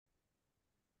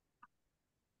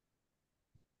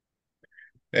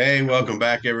Hey, welcome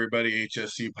back, everybody.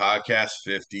 HSC Podcast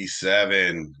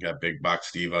 57. Got Big Box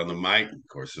Steve on the mic. Of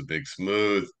course, the Big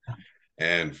Smooth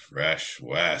and Fresh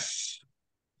Wes.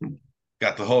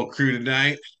 Got the whole crew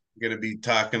tonight. Going to be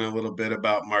talking a little bit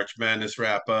about March Madness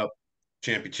wrap up,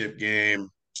 championship game,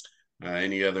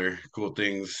 any other cool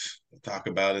things to talk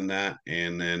about in that.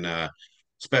 And then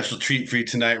special treat for you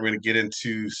tonight. We're going to get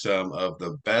into some of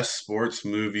the best sports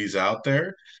movies out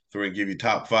there. So we're going to give you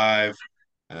top five.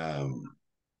 Um,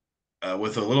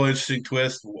 with a little interesting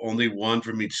twist, only one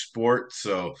from each sport.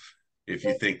 So if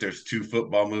you think there's two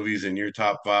football movies in your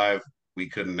top five, we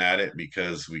couldn't add it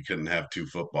because we couldn't have two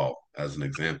football as an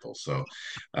example. So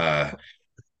uh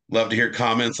love to hear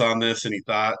comments on this, any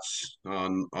thoughts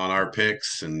on our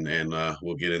picks, and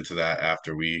we'll get into that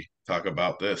after we talk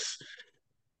about this.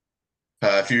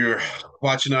 If you're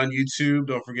watching on YouTube,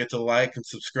 don't forget to like and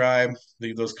subscribe,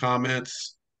 leave those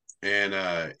comments. And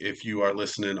if you are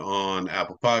listening on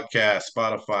Apple Podcast,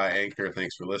 Spotify, Anchor,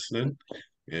 thanks for listening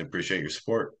and appreciate your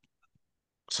support.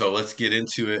 So let's get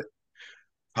into it.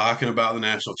 Talking about the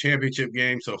national championship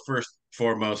game. So first,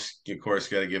 foremost, of course,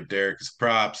 got to give Derek his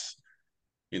props.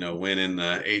 Winning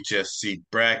the HSC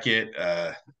bracket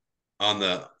on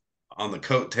the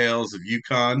coattails of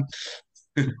UConn.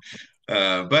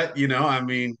 But I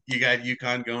mean, you got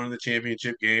UConn going to the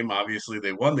championship game. Obviously,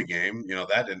 they won the game.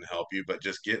 That didn't help you, but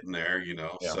just getting there. Yeah.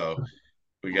 So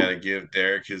we got to give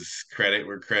Derek his credit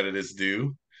where credit is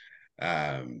due.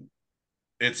 Um,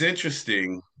 it's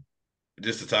interesting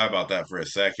just to talk about that for a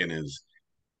second. Is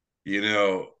you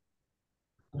know,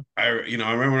 I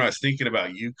remember when I was thinking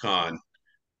about UConn.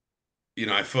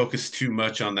 I focused too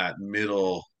much on that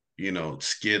middle,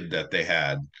 skid that they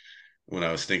had when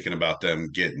I was thinking about them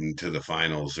getting to the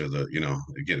finals or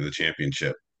getting the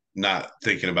championship, not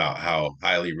thinking about how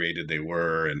highly rated they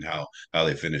were and how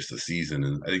they finished the season.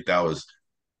 And I think that was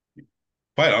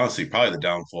quite honestly probably the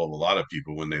downfall of a lot of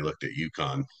people when they looked at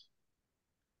UConn.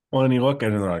 Well, and you look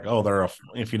at it and they're like, oh,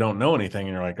 if you don't know anything,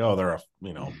 and you're like, oh, they're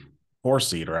four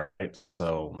seed, right?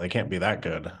 So they can't be that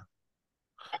good.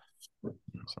 So,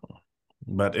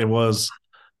 but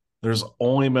there's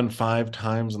only been five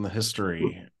times in the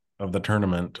history of the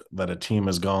tournament that a team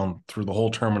has gone through the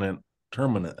whole tourney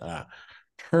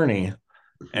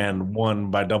and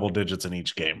won by double digits in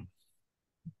each game.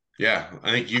 Yeah,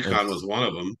 I think UConn was It's one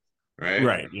of them, right?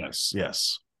 right. Yes.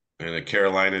 Yes. And a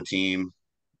Carolina team.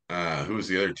 Who was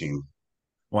the other team?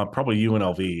 Well, probably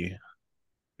UNLV.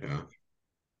 Yeah.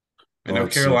 I Well, know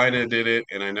let's see. Carolina did it,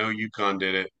 and I know UConn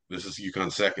did it. This is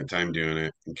UConn's second time doing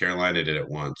it, and Carolina did it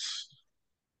once.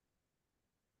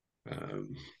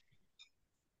 Um,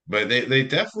 but they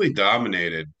definitely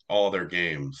dominated all their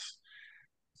games.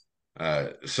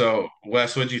 So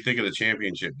Wes, what do you think of the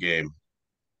championship game?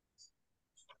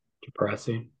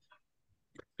 Depressing.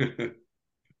 Was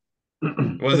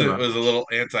Pretty it much. was a little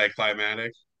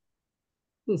anticlimactic?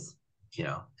 Just, you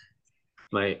know,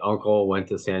 my uncle went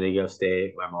to San Diego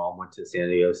State. My mom went to San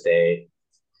Diego State.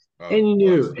 And Oh, you well,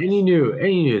 knew, and you knew,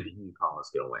 and you knew that UConn was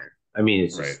going to win. I mean,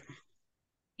 right.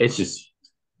 it's just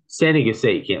San Diego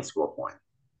State can't score a point.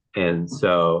 And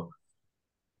so,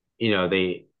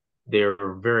 they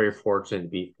were very fortunate to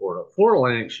beat Florida. Florida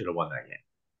Atlantic should have won that game.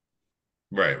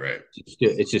 Right, right.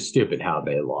 It's just stupid how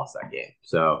they lost that game.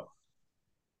 So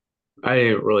I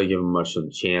didn't really give them much of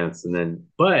a chance.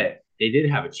 But they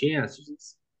did have a chance.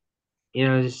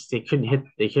 Just they couldn't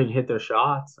hit their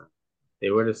shots. They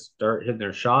would have start hitting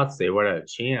their shots, they would have had a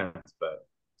chance. But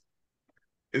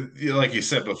Like you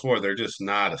said before, they're just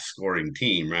not a scoring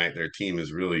team, right? Their team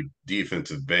is really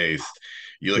defensive based.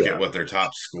 You look at yeah, what their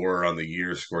top scorer on the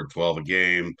year scored 12 a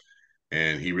game,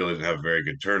 and he really didn't have a very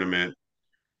good tournament.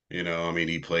 I mean,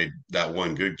 he played that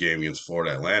one good game against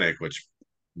Florida Atlantic, which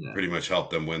yeah, pretty much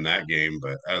helped them win that game.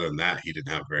 But other than that, he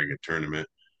didn't have a very good tournament.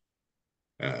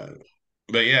 Uh,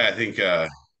 but yeah, I think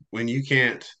when you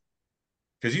can't,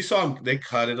 because you saw them, they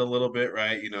cut it a little bit,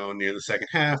 right? Near the second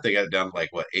half, they got it down to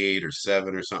like what, 8 or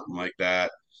 7 or something like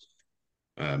that,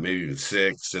 maybe even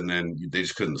 6, and then they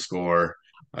just couldn't score.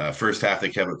 First half, they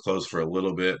kept it close for a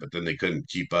little bit, but then they couldn't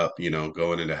keep up.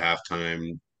 Going into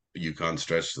halftime, UConn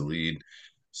stretched the lead,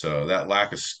 so that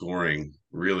lack of scoring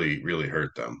really, really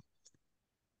hurt them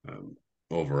um,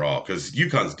 overall. Because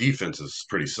UConn's defense is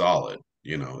pretty solid,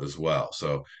 as well.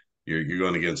 So you're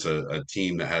going against a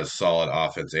team that has solid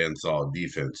offense and solid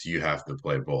defense. You have to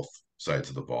play both sides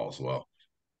of the ball as well.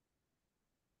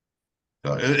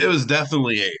 So it was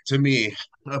definitely to me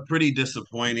a pretty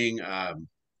disappointing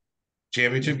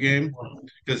championship game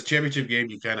because championship game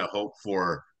you kind of hope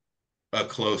for a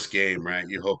close game, right?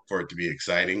 You hope for it to be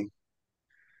exciting,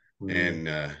 mm, and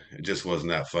it just wasn't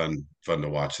that fun to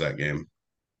watch that game.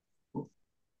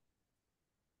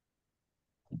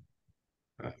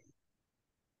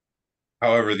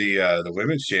 However, the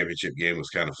women's championship game was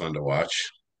kind of fun to watch.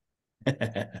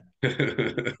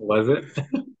 Was it?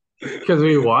 Because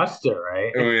we watched it,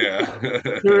 right? Oh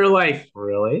yeah, We were like,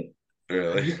 really?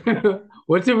 really.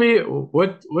 What did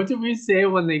we say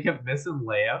when they kept missing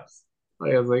layups?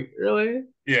 Like, I was like, really?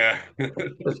 Yeah,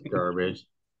 That's garbage.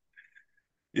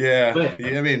 yeah, But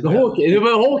yeah. I mean, the whole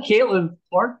Caitlin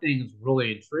Clark thing is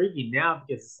really intriguing now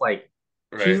because it's like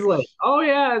she's right. like, oh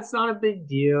yeah, it's not a big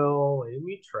deal. And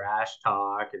we trash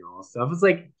talk and all this stuff. It's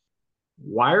like,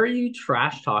 why are you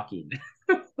trash talking?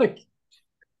 Like,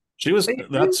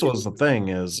 That's was the thing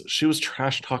is she was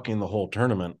trash talking the whole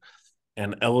tournament.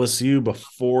 And LSU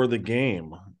before the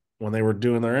game, when they were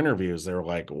doing their interviews, they were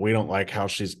like, we don't like how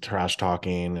she's trash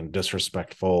talking and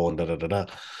disrespectful and da da da da.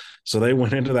 So they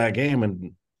went into that game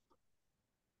and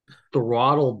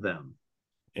throttled them,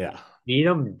 yeah. beat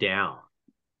them down.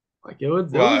 Like it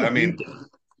was Well, a I mean, beatdown.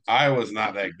 Iowa's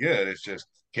not that good. It's just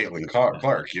Caitlin Clark.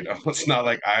 It's not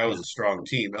like Iowa's a strong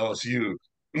team. LSU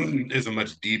is a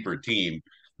much deeper team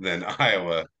than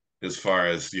Iowa as far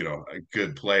as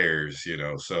good players.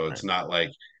 So it's not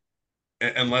like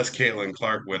unless Caitlin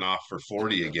Clark went off for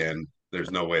 40 again,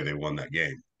 there's no way they won that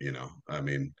game. I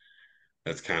mean,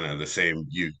 that's kind of the same.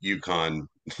 UConn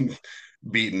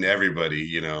beating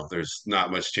everybody. There's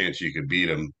not much chance you could beat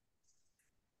them.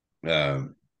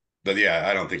 Um, but yeah,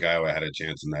 I don't think Iowa had a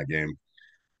chance in that game.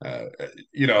 Uh,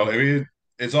 I mean,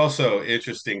 it's also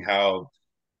interesting how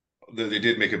they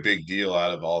did make a big deal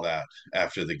out of all that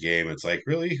after the game. It's like,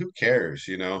 really, who cares?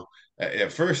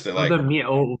 At first, they're Oh, like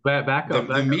back up, the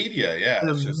back up. media, yeah,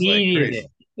 The it's just like media crazy.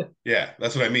 did. Yeah,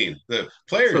 that's what I mean. The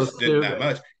So players didn't that stupid.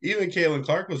 much. Even Caitlin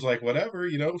Clark was like, whatever,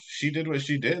 she did what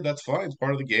she did. That's fine. It's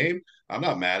part of the game. I'm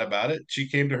not mad about it. She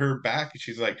came to her back and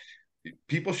she's like,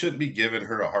 people shouldn't be giving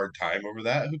her a hard time over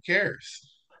that. Who cares?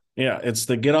 Yeah, it's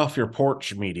the get off your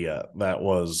porch media that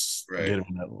was Right. giving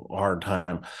it a hard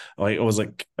time. Like it was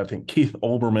like I think Keith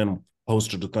Olbermann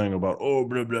posted a thing about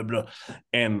blah blah blah,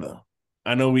 and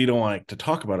I know we don't like to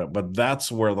talk about it, but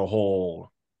that's where the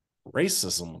whole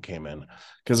racism came in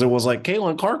because it was like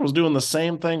Caitlin Clark was doing the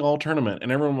same thing all tournament,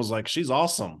 and everyone was like, "She's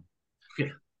awesome,"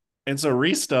 and so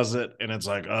Reese does it, and it's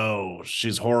like, "Oh,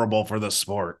 she's horrible for the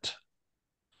sport."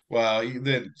 Well,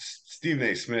 then Stephen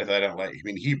A. Smith, I don't like. I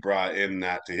mean, he brought in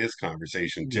that to his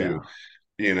conversation too,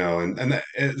 Yeah, and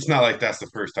it's not like that's the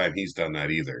first time he's done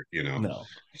that either. no.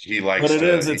 He But likes it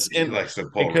is. to It's he in. likes to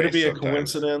It pull could race be a sometimes,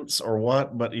 coincidence or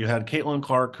what, but you had Caitlin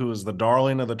Clark, who is the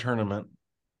darling of the tournament,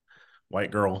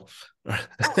 white girl,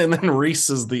 and then Reese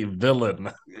is the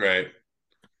villain. right?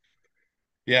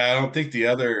 Yeah, I don't think the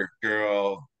other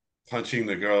girl punching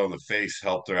the girl in the face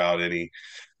helped her out any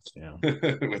Yeah,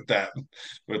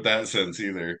 with that sense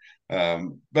either.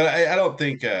 But I don't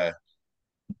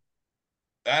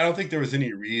think there was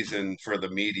any reason for the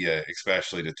media,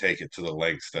 especially, to take it to the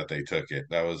lengths that they took it.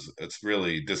 It's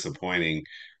really disappointing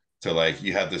to like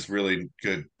you had this really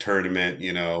good tournament,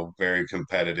 very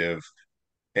competitive.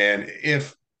 And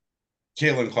if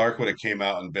Caitlin Clark would have came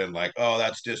out and been like, "Oh,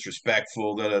 that's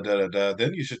disrespectful," da da da da da,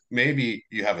 then maybe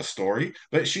you have a story.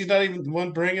 But she's not even the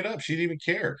one bringing it up. She didn't even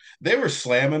care. They were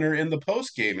slamming her in the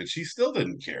post game, and she still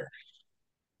didn't care.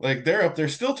 Like they're up there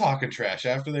still talking trash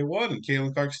after they won, and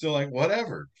Caitlin Clark's still like,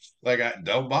 whatever. Like,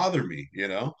 don't bother me.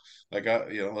 Like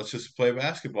let's just play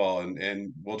basketball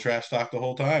and we'll trash talk the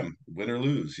whole time, win or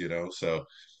lose. So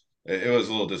it was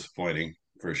a little disappointing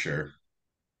for sure.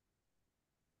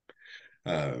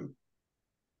 Um,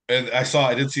 and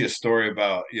I did see a story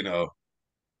about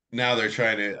now they're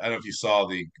trying to. I don't know if you saw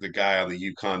the guy on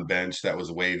the UConn bench that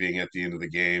was waving at the end of the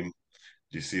game.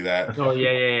 Did you see that? Oh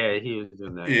yeah. He was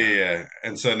doing that. Yeah. Yeah,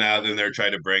 and so now then they're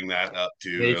trying to bring that up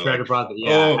too. They They're tried like, to brought the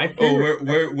yeah. oh, I oh,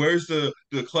 figured. where's the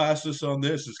classes on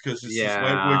this? Is because it's this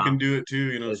white boy Yeah, can do it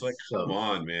too. It's like, it's come so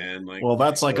on, man. Like, well,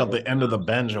 that's like at so the end of the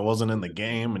bench. It wasn't in the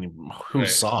game, and who right?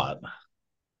 saw it?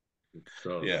 it's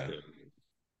so Yeah, stupid.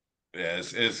 yeah.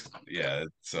 Yeah.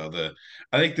 So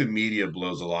I think the media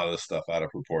blows a lot of the stuff out of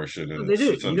proportion, No, and they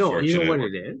do. it's You know unfortunate. what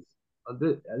it is.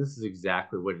 This is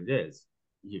exactly what it is.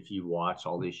 If you watch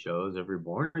all these shows every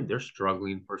morning, they're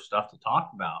struggling for stuff to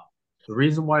talk about. The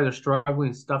reason why they're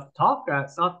struggling stuff to talk about,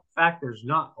 it's not the fact there's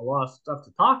not a lot of stuff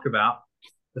to talk about.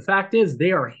 The fact is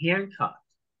they are handcuffed.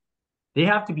 They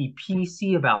have to be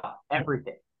PC about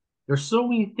everything. There's so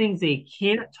many things they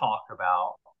can't talk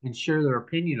about and share their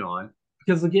opinion on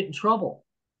because they'll get in trouble.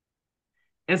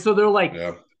 And so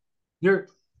Yeah. they're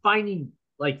finding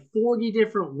like 40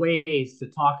 different ways to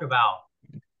talk about,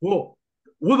 well,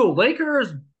 will the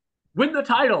Lakers win the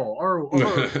title or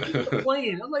keep the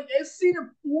play-in? I'm like, I've seen it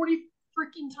 40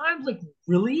 freaking times. Like,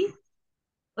 really?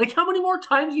 Like, how many more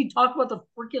times do you talk about the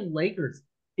freaking Lakers?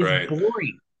 is Right.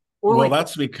 boring. Or Well, like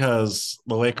that's because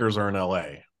the Lakers are in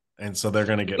LA, and so they're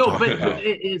going to get no, talked but about.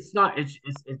 it's not.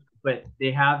 But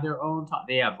they have their own.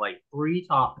 They have like three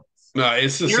topics. No,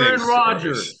 it's the same Aaron stories.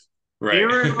 Rodgers, Right.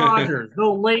 Aaron Rodgers, the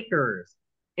Lakers.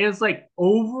 And it's like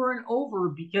over and over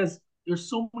because there's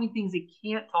so many things they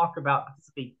can't talk about because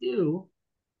if they do,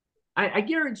 I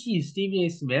guarantee you Stephen A.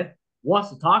 Smith wants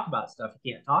to talk about stuff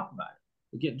he can't talk about it.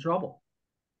 He'll get in trouble.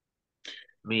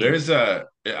 I mean, There's a,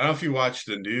 I don't know if you watch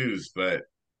the news, but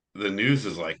the news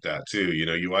is like that too. You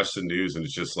know, you watch the news and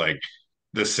it's just like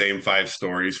the same five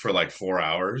stories for like 4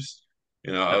 hours.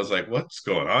 You know, I was like, what's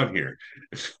going on here?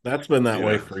 That's been that You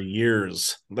way know, for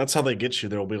years. That's how they get you.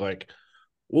 They'll be like,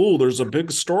 "Oh, there's a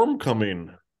big storm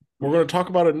coming. We're going to talk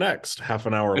about it next." Half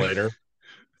an hour later,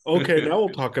 okay, now we'll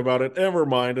talk about it. Never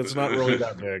mind, it's not really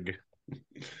that big.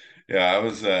 yeah,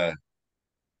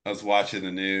 I was watching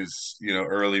the news, you know,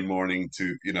 early morning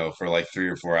to, you know, for like 3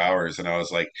 or 4 hours. And I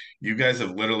was like, you guys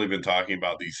have literally been talking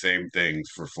about these same things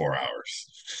for 4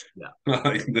 hours. yeah.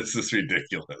 Like, this is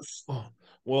ridiculous. Oh,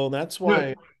 well, that's No,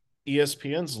 why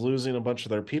ESPN's losing a bunch of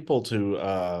their people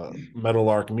to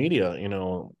Meadowlark Media,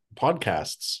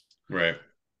 podcasts. Right.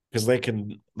 Because they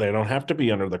don't have to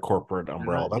be under the corporate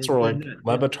umbrella. That's where like they,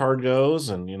 Levitard goes,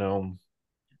 and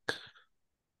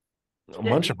a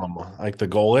bunch of them, like the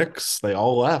Golics, they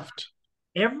all left.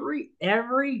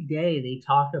 every day they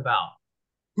talk about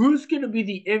who's going to be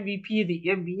the MVP of the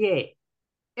NBA.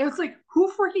 And it's like,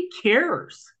 who freaking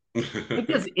cares? Like,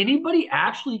 does anybody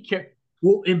actually care?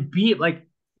 Well, Embiid, like,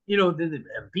 then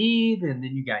Embiid, and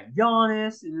then you got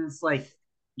Giannis, and it's like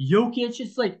Jokic.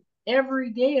 It's like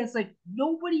every day, it's like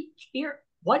nobody cares.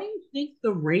 Why do you think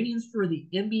the ratings for the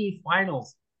NBA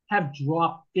Finals have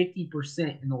dropped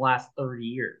 50% in the last 30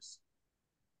 years?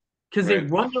 Because they Right.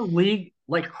 run the league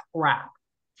like crap.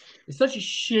 It's such a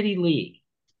shitty league.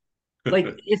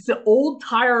 Like it's the old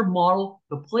tired model.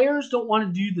 The players don't want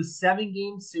to do the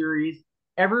 7-game series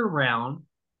every round.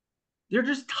 They're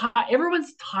just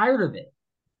everyone's tired of it.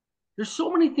 There's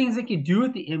so many things they can do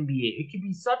with the NBA. It could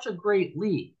be such a great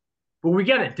league, but we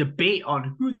got to debate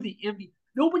on who the MVP.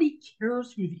 Nobody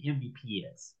cares who the MVP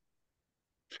is.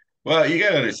 Well, you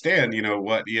got to understand, you know,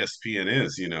 what ESPN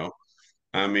is, you know.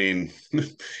 I mean,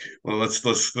 well, let's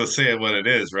say it what it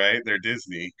is, right? They're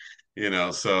Disney, you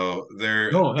know, so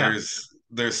Oh yeah,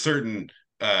 there's certain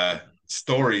uh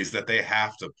stories that they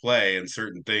have to play and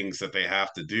certain things that they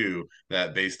have to do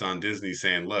that based on Disney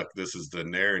saying, look, this is the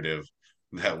narrative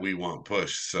that we want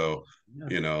pushed. So, yeah.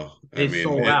 you know, I They mean,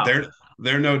 sold out.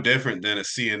 they're no different than a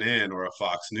CNN or a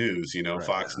Fox News, you know. Right.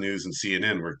 Fox News and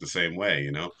CNN work the same way,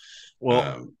 you know. Well,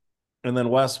 Um, and then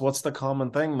Wes, what's the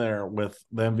common thing there with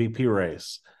the MVP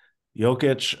race?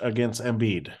 Jokic against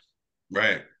Embiid.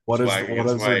 right. What It's is black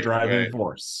against the white, driving right?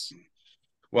 force?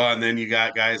 Well, and then you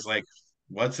got guys like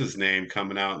what's his name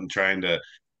coming out and trying to,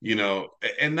 you know,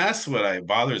 and that's what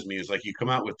bothers me is like you come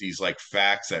out with these like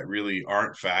facts that really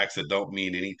aren't facts that don't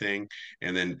mean anything,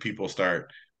 and then people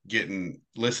start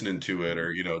listening to it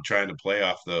or you know trying to play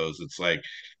off those. It's like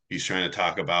he's trying to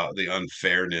talk about the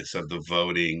unfairness of the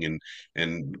voting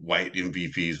and white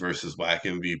MVPs versus black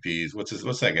MVPs.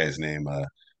 What's that guy's name?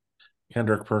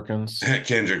 Kendrick Perkins.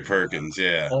 Kendrick Perkins,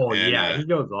 yeah, Oh and yeah, he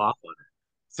goes off on it.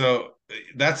 so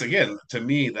that's again to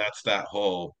me that's that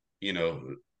whole you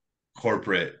know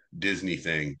corporate Disney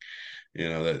thing. You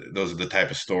know that those are the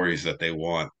type of stories that they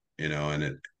want. You know,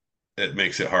 and it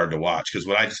makes it hard to watch because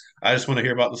what I just want to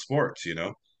hear about the sports. You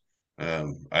know,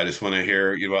 I just want to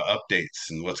hear you know updates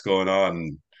and what's going on.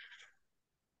 And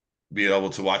be able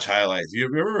to watch highlights. You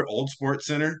remember Old Sports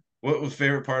Center? What was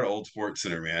favorite part of Old Sports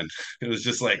Center, man? It was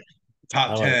just like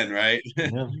top Highlights. 10, right?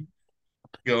 Yeah.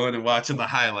 Going and watching the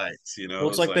highlights. You know, Well,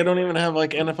 it it's was like they like don't even have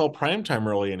like NFL primetime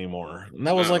really anymore. And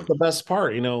that was like no. the best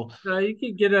part. No, you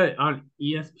can get it on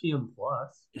ESPN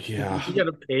Plus. Yeah. You got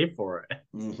to pay for it.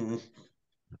 Mm-hmm.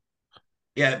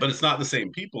 Yeah, but it's not the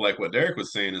same people. Like what Derek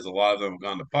was saying is a lot of them have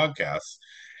gone to podcasts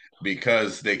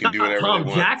because they can do Not whatever they Tom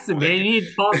want. Jackson, They man. You need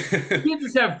Tom. can... You can't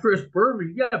just have Chris Berman.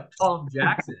 You got to have Tom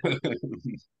Jackson.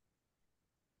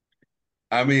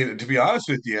 I mean, to be honest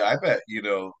with you, I bet you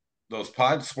know those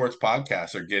sports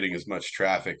podcasts are getting as much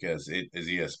traffic as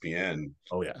ESPN,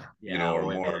 Oh yeah. you know, Yeah, or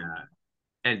well, more. yeah.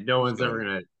 And no one's ever So,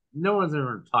 gonna. No one's ever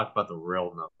gonna talk about the real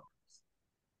numbers.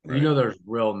 right. There's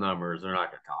real numbers. They're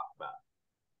not gonna talk about.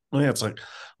 Well, yeah, it's like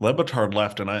Lebitard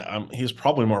left, and he's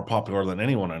probably more popular than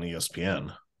anyone on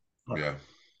ESPN. Yeah.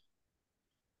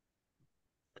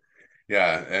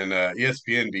 Yeah, and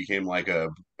ESPN became like a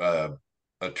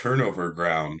turnover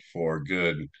ground for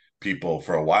good people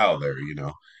for a while there, you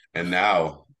know. And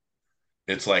now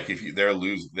it's like if they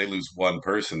lose one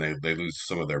person, they lose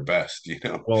some of their best, you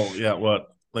know. Well, yeah, what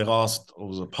They lost. It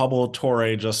was a Pablo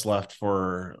Torre just left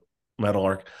for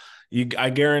Meadowlark. I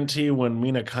guarantee when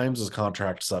Mina Kimes'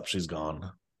 contract's up, she's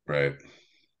gone. Right.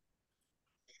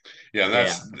 Yeah,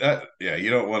 Yeah. Yeah, you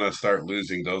don't want to start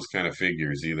losing those kind of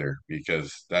figures either,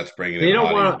 because that's bringing They in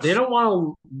don't want to. They audience. don't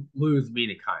want to lose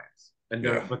Mina Kimes,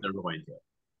 Yeah. but they're going to.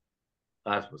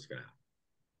 That's what's gonna happen.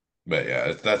 But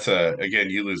yeah, again,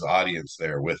 you lose audience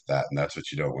there with that, and that's what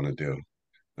you don't want to do.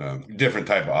 Different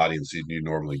type of audience you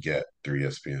normally get through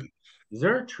ESPN. Is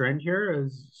there a trend here?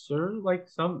 Is there like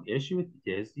some issue with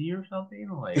Disney or something?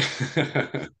 Like,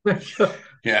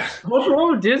 Yeah. what's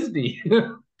wrong with Disney?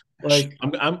 Like,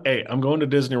 I'm going to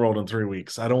Disney World in 3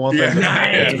 weeks. I don't want Yeah. them to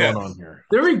Nice. what's going on here.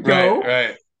 There we go.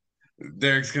 Right.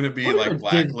 Derek's gonna be What like about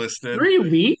blacklisted. 3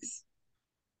 weeks?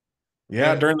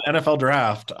 Yeah, during the NFL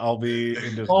draft, I'll be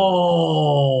in Disney.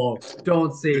 Oh,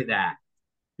 don't say that.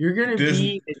 You're gonna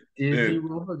Disney, be in Disney dude.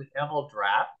 World for the NFL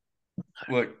draft.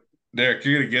 Look, Derek,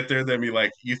 you're gonna get there, then be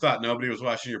like, you thought nobody was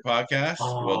watching your podcast?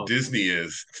 Well, Oh, Disney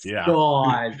is. Yeah,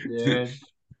 God, dude.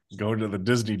 go to the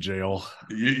Disney jail.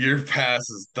 Your pass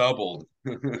is doubled.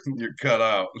 You're cut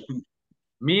out.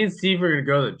 Me and Steve are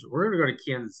gonna go to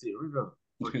Kansas City. We're gonna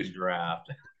go to freaking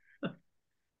draft.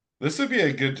 This would be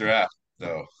a good draft,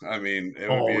 though. I mean,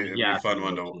 Oh it'd be a yes, fun it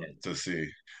one will be. to see.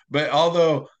 But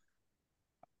although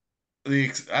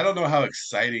I don't know how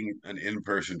exciting an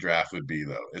in-person draft would be,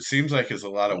 though. It seems like it's a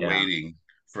lot of Yeah. waiting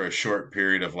for a short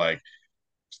period of like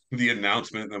the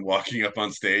announcement and then walking up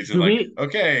on stage and Do like, we?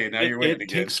 okay, now you're waiting It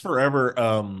again. takes forever.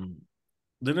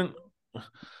 Didn't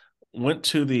went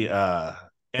to the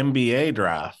NBA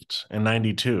draft in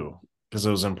 '92 because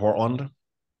it was in Portland.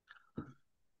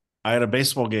 I had a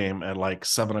baseball game at like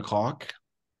 7 o'clock.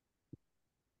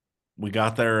 We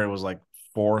got there, it was like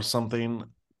 4 something.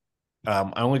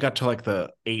 I only got to like the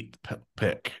eighth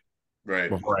pick Right.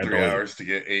 before I had 3 to leave. hours to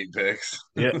get 8 picks.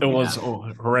 It was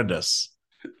horrendous.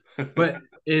 But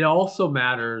it also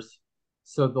matters.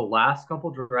 So the last couple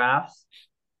drafts,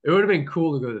 it would have been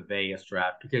cool to go to the Vegas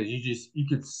draft because you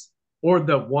could, or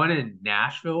the one in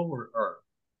Nashville or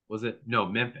was it no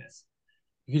Memphis?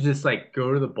 You could just like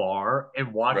go to the bar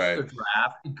and watch Right. the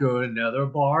draft, and go to another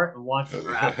bar and watch the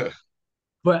draft.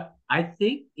 But I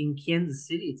think in Kansas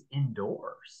City it's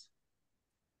indoors.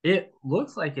 It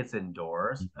looks like it's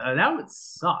indoors. That would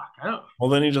suck. I don't. Well,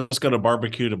 then you just go to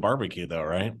barbecue, though,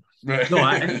 right? Right. No,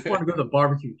 I just want to go to the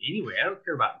barbecue anyway. I don't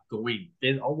care about going.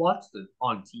 I'll watch it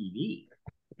on TV.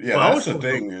 Yeah, Well, that's the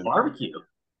thing, man. Barbecue.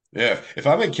 Yeah, if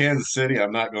I'm in Kansas City,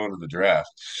 I'm not going to the draft.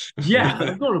 Yeah,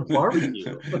 I'm going to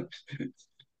barbecue.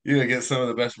 You're gonna get some of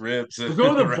the best ribs. We'll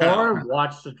go to the bar around. and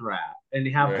watch the draft and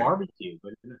have Right. barbecue.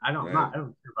 But I don't. Right. I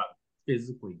don't care about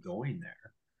physically going there.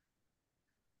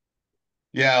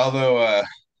 Yeah, although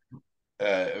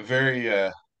very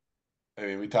I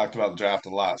mean, we talked about the draft a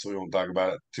lot, so we won't talk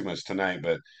about it too much tonight,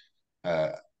 but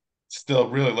still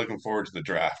really looking forward to the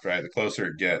draft, right? The closer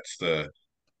it gets,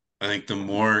 I think the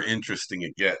more interesting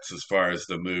it gets as far as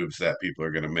the moves that people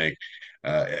are going to make.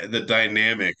 The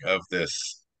dynamic of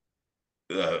this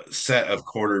set of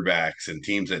quarterbacks and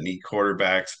teams that need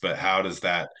quarterbacks, but how does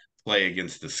that play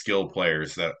against the skill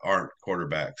players that aren't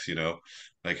quarterbacks?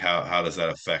 Like how does that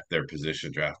affect their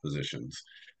draft positions?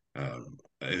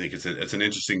 I think it's an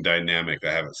interesting dynamic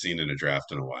I haven't seen in a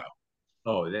draft in a while.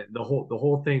 Oh, the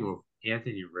whole thing with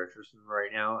Anthony Richardson right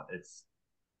now, it's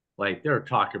like they're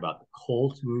talking about the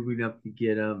Colts moving up to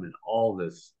get him and all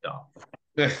this stuff.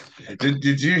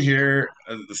 Did you hear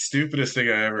the stupidest thing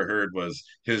I ever heard was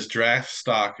his draft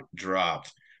stock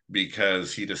dropped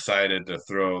because he decided to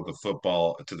throw the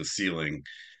football to the ceiling.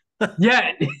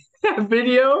 Yeah, that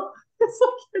video.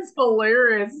 It's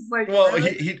hilarious. It's like, Well,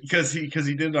 really? he because he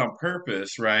did it on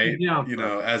purpose, right? Yeah,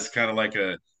 As kind of like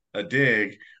a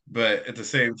dig, but at the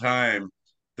same time,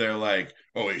 they're like,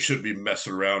 oh, he shouldn't be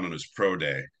messing around on his pro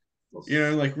day.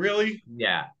 Like really?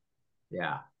 Yeah,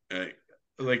 yeah.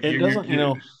 Like It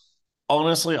doesn't,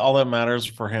 honestly, all that matters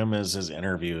for him is his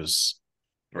interviews.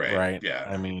 Right? Yeah.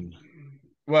 I mean,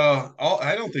 well,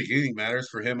 I don't think anything matters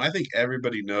for him. I think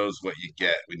everybody knows what you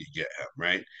get when you get him,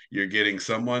 right? You're getting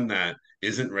someone that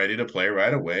isn't ready to play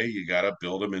right away. You got to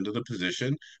build him into the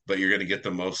position, but you're going to get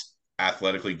the most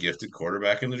athletically gifted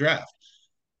quarterback in the draft.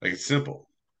 Like it's simple.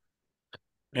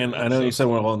 and I know you said,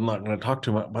 well, I'm not going to talk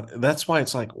too much, but that's why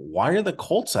it's like, why are the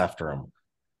Colts after him?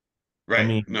 Right. I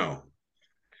mean, no.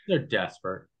 They're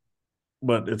desperate.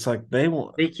 But it's like they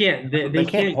can't can't play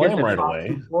get him the right top away.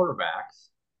 2 quarterbacks.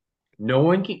 No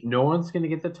one's going to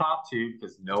get the top 2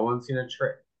 because no one's going to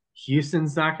trade.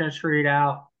 Houston's not going to trade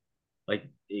out. Like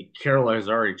Carolina's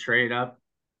already traded up.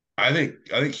 I think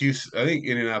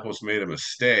Indianapolis made a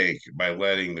mistake by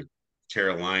letting the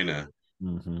Carolina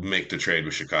make the trade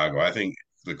with Chicago. I think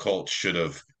the Colts should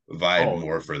have vied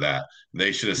more for that.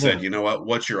 They should have said, you know what?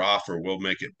 What's your offer? We'll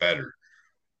make it better.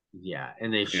 Yeah,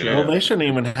 and they should. Well, they shouldn't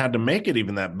even had to make it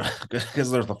even that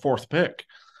because they're the 4th pick.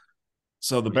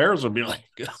 So the Bears would be like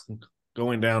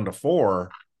going down to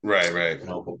 4. Right.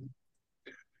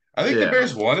 I think the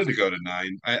Bears wanted to go to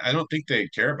 9. I don't think they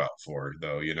care about 4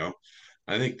 though.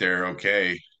 I think they're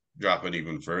okay dropping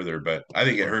even further, but I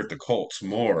think it hurt the Colts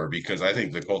more because I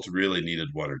think the Colts really needed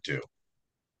 1 or 2.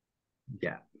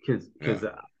 Yeah, because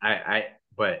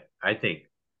but I think,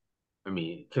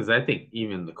 because I think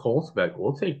even the Colts back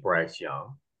will take Bryce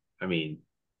Young. Absolutely.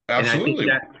 And I think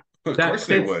that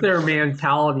fits their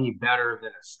mentality better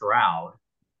than a Stroud.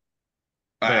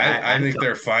 I think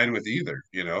they're fine with either.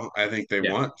 I think they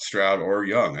want Stroud or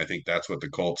Young. I think that's what the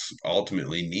Colts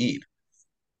ultimately need.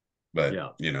 But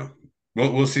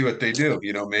we'll see what they do.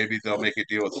 Maybe they'll make a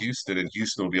deal with Houston, and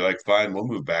Houston will be like, "Fine, we'll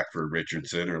move back for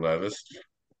Richardson or Levis."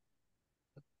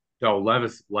 No,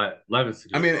 Levis.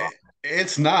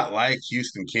 It's not like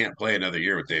Houston can't play another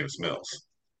year with Davis Mills.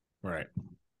 Right.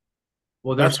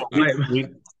 Well, that's we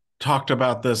talked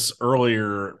about this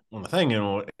earlier on the thing.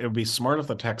 It would be smart if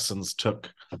the Texans took,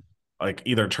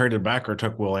 either traded back or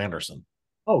took Will Anderson.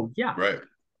 Oh yeah, right.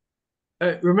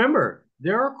 Remember,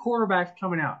 there are quarterbacks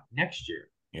coming out next year.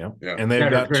 Yeah, and they've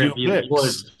got 2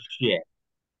 picks. Shit.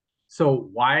 So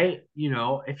why,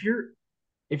 if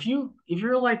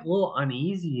you're like a little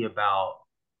uneasy about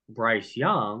Bryce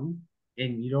Young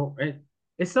and you don't,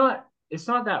 it's not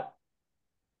that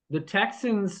the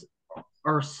Texans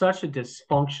are such a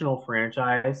dysfunctional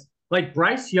franchise. Like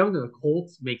Bryce Young to the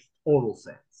Colts makes total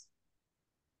sense.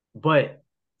 But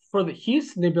for the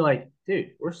Houston, they'd be like,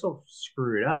 dude, we're so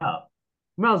screwed up.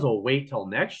 We might as well wait till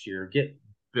next year,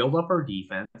 build up our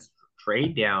defense,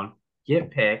 trade down, get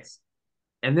picks,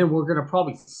 and then we're gonna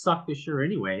probably suck this year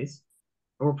anyways.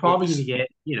 And we're probably gonna get,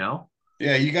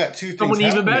 Yeah, you got 2 things. Someone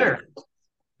even better.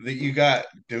 That you got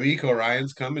DeMeco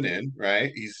Ryans coming in,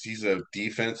 right? He's a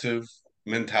defensive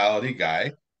mentality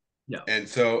guy. Yeah. And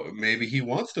so maybe he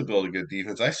wants to build a good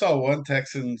defense. I saw one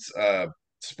Texans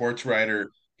sports writer,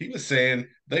 he was saying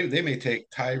they may take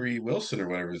Tyree Wilson or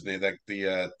whatever his name, like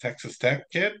the Texas Tech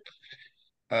kid,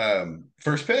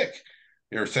 first pick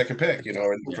or second pick,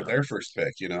 for their first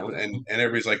pick, and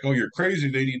everybody's like, oh, you're crazy.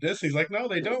 They need this. He's like, no,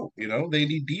 they don't. They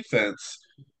need defense.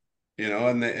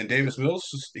 And Davis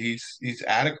Mills, he's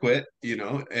adequate,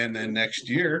 and then next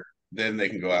year, then they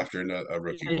can go after a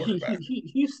rookie quarterback.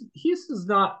 Houston's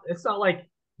not. It's not like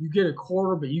you get a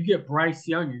quarter, but you get Bryce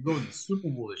Young. You're going to the Super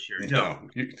Bowl this year. No,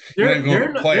 you're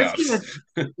going to playoffs.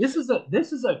 This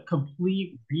is a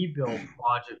complete rebuild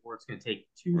project where it's going to take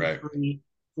 2, 3,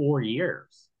 4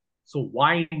 years. So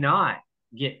why not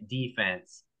get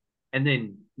defense? And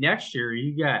then next year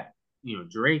you got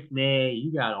Drake May,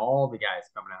 you got all the guys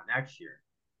coming out next year.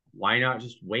 Why not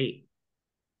just wait?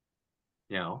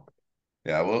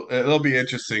 Yeah, well, it'll be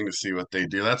interesting to see what they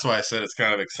do. That's why I said it's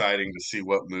kind of exciting to see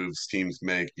what moves teams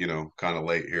make, kind of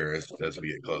late here as we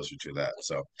get closer to that.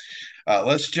 So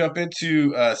let's jump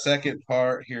into second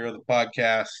part here of the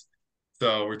podcast.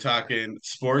 So we're talking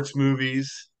sports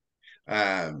movies.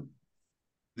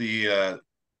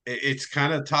 It's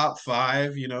kind of top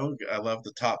 5, I love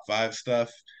the top 5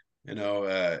 stuff,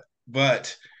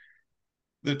 but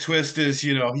the twist is,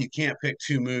 you can't pick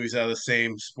 2 movies out of the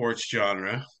same sports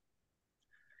genre.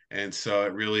 And so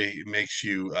it really makes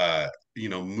you,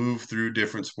 move through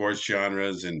different sports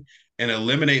genres and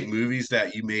eliminate movies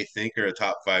that you may think are a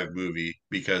top 5 movie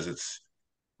because it's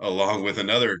along with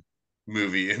another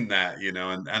movie in that,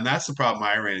 and that's the problem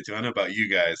I ran into. I don't know about you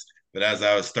guys, but as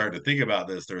I was starting to think about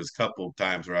this, there was a couple of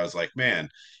times where I was like, man,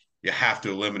 you have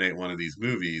to eliminate one of these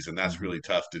movies, and that's really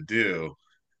tough to do,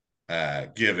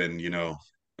 given,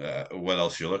 what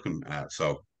else you're looking at.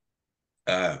 So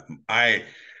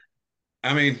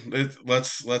I mean,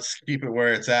 let's keep it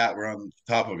where it's at. We're on the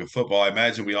topic of football. I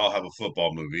imagine we all have a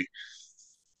football movie.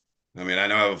 I mean, I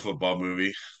know I have a football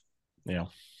movie. Yeah.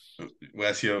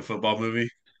 Wes, you have a football movie?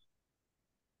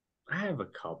 I have a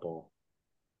couple.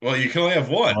 Well, you can only have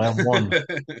one. I have one.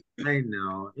 I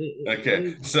know.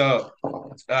 So,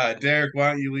 Derek, why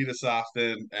don't you lead us off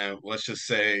then? And let's just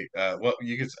say, what do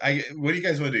you guys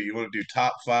want to do? You want to do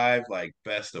top 5, like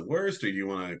best of worst, or you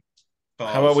want to?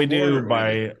 How about we do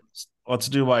let's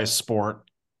do by sport.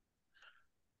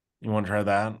 You want to try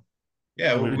that?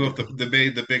 Yeah, we'll go with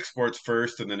the big sports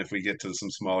first, and then if we get to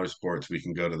some smaller sports, we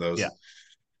can go to those. Yeah.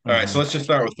 All right, so let's just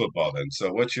start with football then.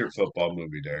 So, what's your football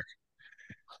movie, Derek?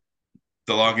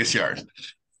 The Longest Yard.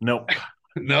 Nope.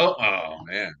 No? Oh,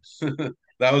 man.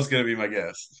 That was going to be my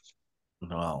guess.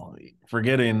 Well,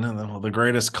 forgetting the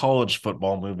greatest college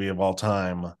football movie of all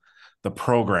time, The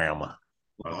Program.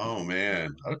 Oh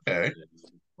man. Okay.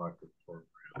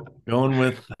 Going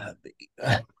with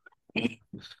the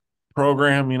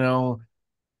program,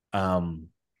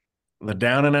 the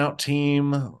down and out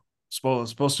team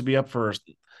supposed to be up for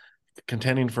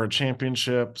contending for a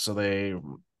championship.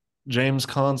 So James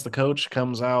Caan's the coach,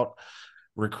 comes out,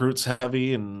 recruits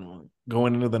heavy, and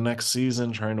going into the next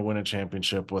season trying to win a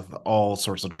championship with all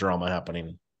sorts of drama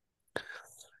happening.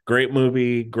 Great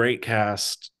movie, great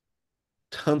cast,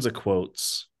 tons of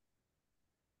quotes.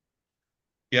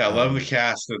 Yeah, I love the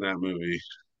cast in that movie.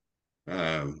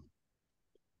 Um,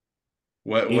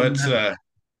 what Even what's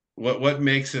what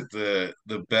makes it the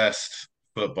best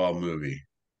football movie?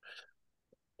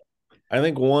 I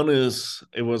think one is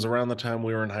it was around the time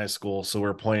we were in high school, so we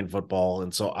were playing football,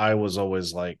 and so I was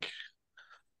always like,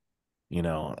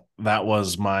 that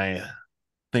was my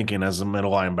thinking as a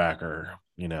middle linebacker,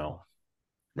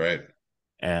 Right.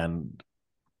 and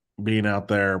being out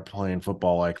there playing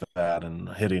football like that and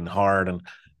hitting hard. And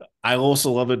I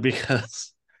also love it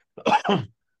because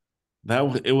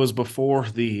it was before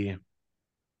the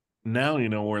now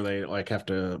where they like have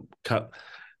to cut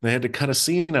they had to cut a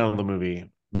scene out of the movie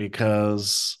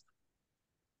because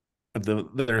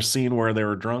their scene where they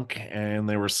were drunk and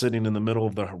they were sitting in the middle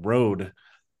of the road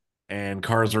and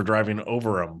cars were driving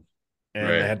over them, and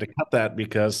they Right. had to cut that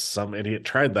because some idiot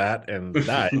tried that and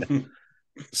died.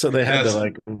 So they had to Yes.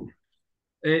 like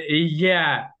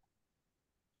Yeah,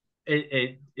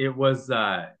 it was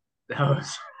that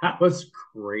was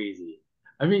crazy.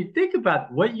 I mean, think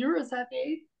about what year is that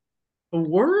made?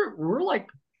 We're like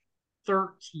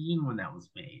 13 when that was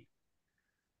made.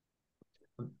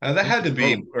 That had to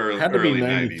be had to be early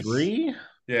 90s. 93.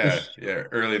 Yeah,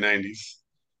 early 90s.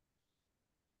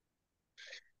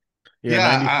 Yeah,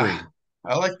 Yeah, 93.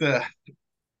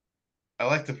 I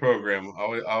like the program.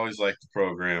 Always like the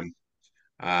program.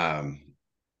 Um,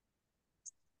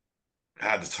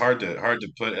 God, it's hard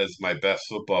to put as my best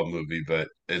football movie, but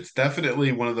it's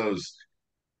definitely one of those.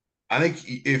 I think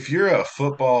if you're a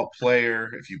football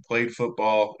player, if you played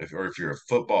football, or if you're a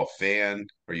football fan,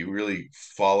 or you really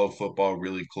follow football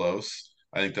really close,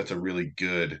 I think that's a really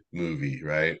good movie,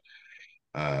 right?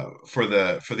 For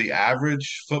the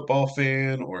average football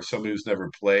fan or somebody who's never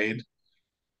played,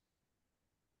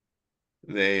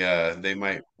 they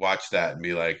might watch that and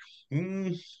be like,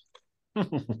 hmm. Well,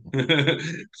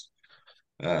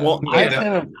 I But Yeah,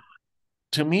 kind of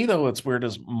to me though it's weird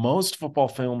as most football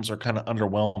films are kind of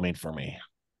underwhelming for me.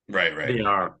 right. they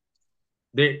are.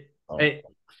 They Oh. eh,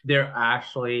 they're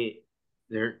actually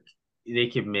they're they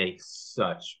can make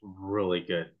such really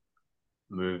good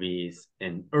movies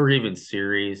and or even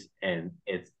series, and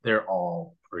they're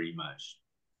all pretty much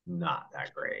not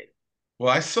that great.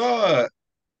 Well, I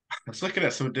was looking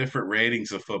at some different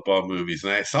ratings of football movies,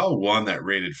 and I saw one that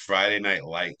rated Friday Night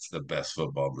Lights the best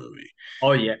football movie.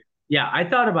 Oh yeah, yeah. I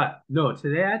thought about no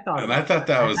today. I thought And I about thought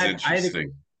that. that was I had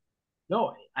interesting.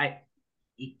 no.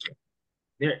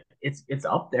 There. It's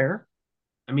up there.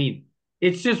 I mean,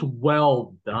 it's just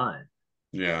well done.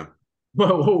 Yeah,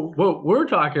 But what we're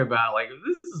talking about, like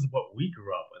this is what we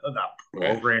grew up with. That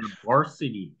right. program,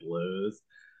 Varsity Blues.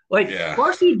 Like Yeah.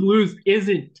 Varsity Blues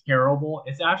isn't terrible.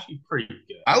 It's actually pretty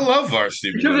good I love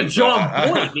Varsity because of Blues. John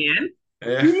Boyd, man.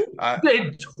 Yeah, He,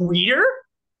 the tweeter,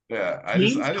 yeah.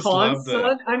 James I just love Caan's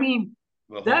son. I mean,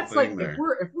 the whole that's like thing there.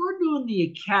 if we're doing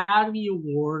the Academy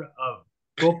Award of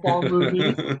football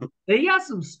movies, they got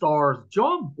some stars.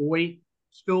 John Boyd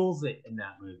kills it in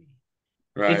that movie.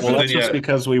 Right, It's Well, but then just that's just yeah,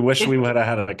 because we wish we it. would have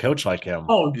had a coach like him.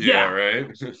 Oh yeah, yeah, right.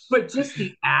 but just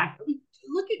the act. I mean,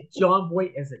 look at John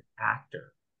Boyd as an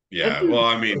actor. That Yeah, well, dude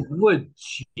I is mean,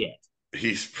 legit.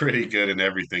 he's pretty good in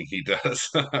everything he does,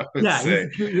 I would Yeah, he's say.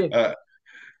 good.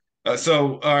 Uh,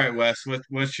 so, all right, Wes,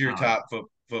 what's your Oh, top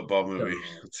football movie?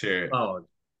 oh, Let's hear it. oh,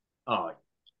 oh,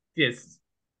 this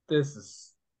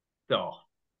is oh,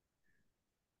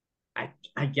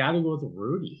 I gotta go with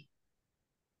Rudy.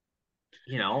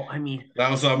 I mean,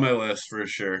 That was on my list for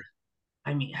sure.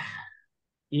 I mean,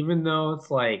 even though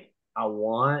it's like I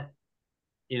want,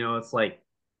 it's like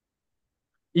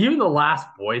even the last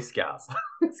Boy Scouts.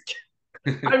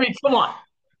 I mean, come on.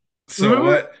 So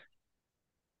Remember?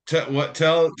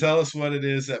 tell us what it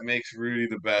is that makes Rudy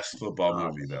the best football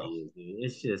Oh, movie though. geez, dude.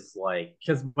 It's just like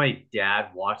because my dad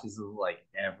watches them like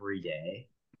every day,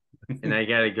 and I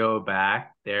gotta go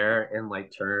back there and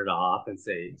like turn it off and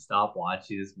say, "Stop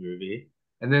watching this movie."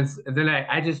 And then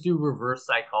I just do reverse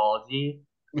psychology,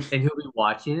 and he'll be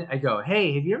watching it. I go,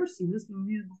 "Hey, have you ever seen this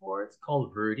movie before? It's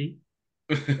called Rudy."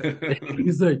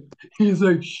 He's like, he's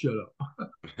like, "Shut up."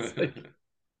 It's like,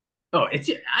 Oh,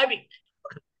 I mean,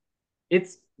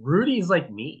 it's Rudy's like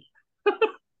me.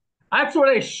 That's what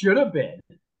I should have been.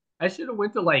 I should have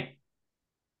went to like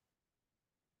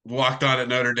Walked on at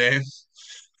Notre Dame.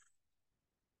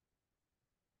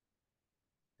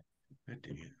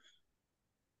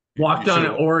 You walked on should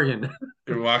at have Oregon.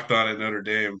 walked on at Notre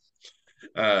Dame.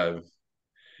 Uh,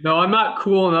 No, I'm not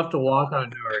cool enough to walk on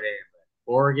Notre Dame.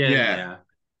 But Oregon, yeah. yeah,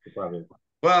 probably.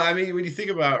 Well, I mean, when you think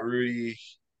about Rudy,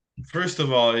 first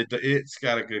of all, it's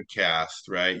got a good cast,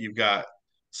 right? You've got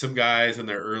some guys in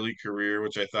their early career,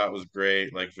 which I thought was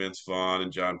great, like Vince Vaughn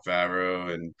and John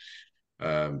Favreau, and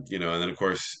and then of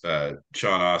course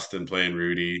Sean Austin playing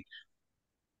Rudy.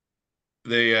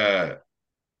 They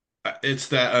it's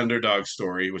that underdog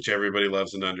story, which everybody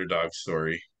loves an underdog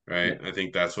story, right? Yeah. I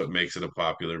think that's what makes it a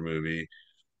popular movie.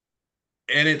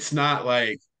 And it's not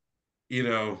like, you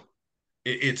know,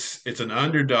 it's an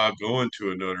underdog going to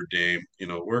a Notre Dame,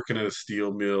 working at a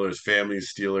steel mill, his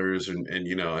family's Steelers, and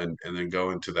then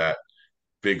going to that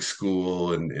big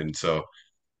school, and so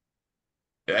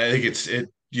I think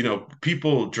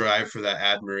people drive for that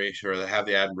admiration, or they have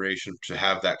the admiration to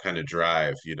have that kind of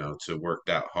drive, to work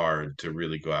that hard to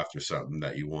really go after something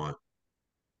that you want.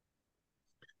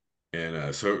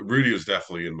 And so Rudy was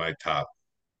definitely in my top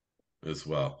as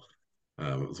well.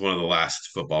 It was one of the last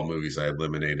football movies I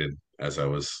eliminated as I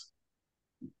was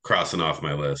crossing off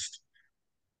my list.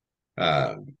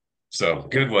 So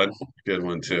good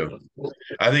one too.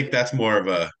 I think that's more of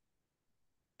an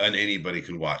anybody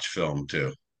can watch film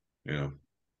too, you know.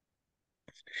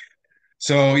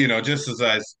 So just as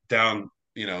I was down,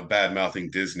 bad mouthing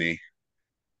Disney,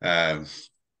 um,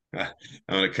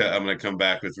 I'm gonna come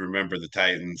back with Remember the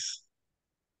Titans.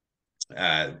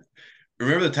 Uh,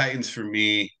 Remember the Titans for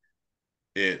me.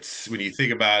 It's when you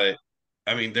think about it.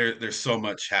 I mean, there's so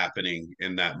much happening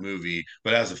in that movie,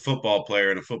 but as a football player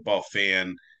and a football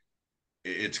fan,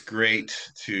 it's great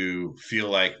to feel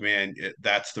like, man,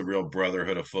 that's the real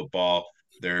brotherhood of football.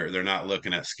 They're not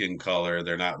looking at skin color.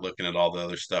 They're not looking at all the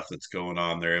other stuff that's going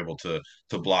on. They're able to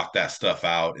block that stuff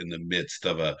out in the midst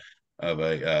of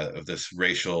this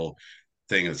racial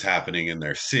thing that's happening in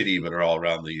their city, but are all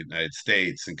around the United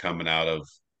States and coming out of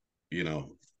you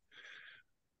know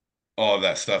all of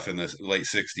that stuff in the late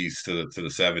 60s to the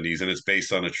 70s, and it's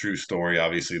based on a true story.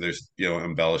 Obviously there's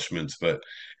embellishments, but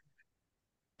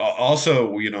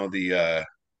also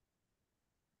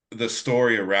the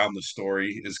story around the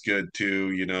story is good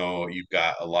too. You've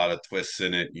got a lot of twists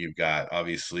in it. You've got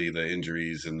obviously the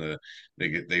injuries and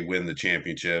they win the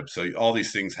championship. So all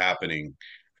these things happening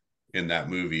in that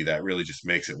movie that really just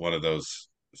makes it one of those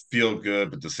feel good,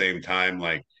 but at the same time,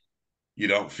 like you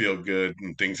don't feel good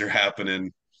and things are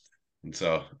happening. And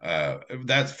so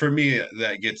that's for me,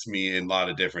 that gets me in a lot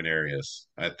of different areas.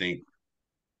 I think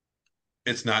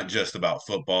it's not just about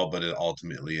football, but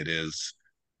ultimately it is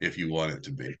if you want it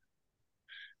to be.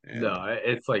 And No,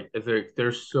 it's like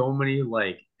there's so many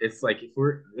like it's like if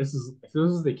this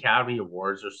is the Academy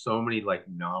Awards, there's so many like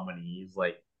nominees,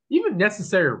 like even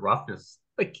Necessary Roughness.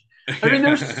 Like I mean,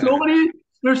 there's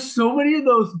so many of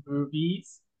those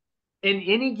movies in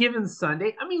any given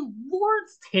Sunday. I mean,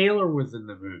 Lawrence Taylor was in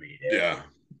the movie, dude. yeah,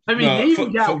 I mean, they no,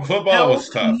 even got football was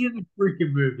tough. LP in the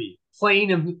freaking movie,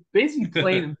 basically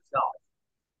playing himself.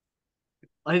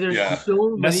 Like there's Yeah. so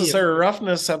many of Necessary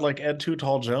Roughness had like Ed Too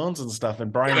Tall Jones and stuff,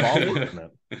 and Brian Baldwin in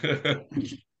it.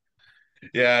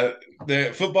 Yeah,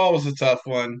 the football was a tough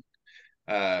one.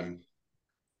 I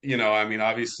mean,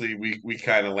 obviously we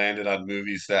kind of landed on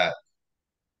movies that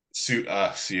suit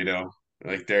us.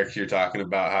 Like Derek, you're talking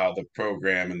about how the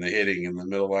program and the hitting and the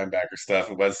middle linebacker stuff,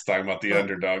 and Wes talking about the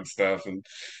underdog stuff, and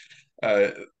uh,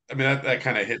 I mean that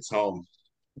kind of hits home.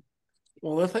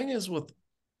 Well, the thing is with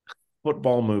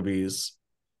football movies,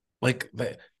 like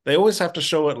they always have to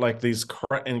show it like these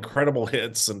incredible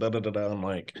hits and da da da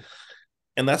da,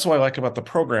 and that's what I like about the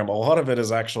program. A lot of it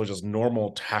is actually just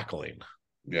normal tackling.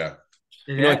 Yeah.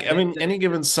 Like I mean, any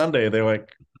given Sunday, they like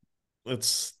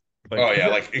it's like, oh yeah,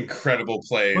 like incredible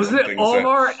plays. Was and it things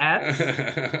Omar that...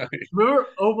 Epps? Remember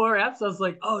Omar Epps? I was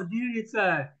like, oh, dude, it's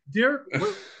Derek.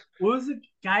 What was the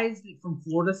guys from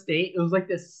Florida State? It was like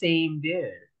the same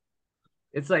dude.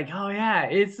 It's like, oh yeah,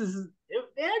 it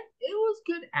was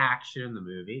good action in the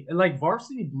movie, and like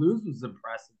Varsity Blues was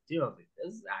impressive too. I was like,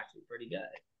 this is actually pretty good,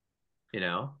 you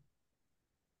know.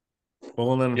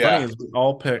 Well, and then funny Yeah. is we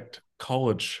all picked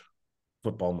college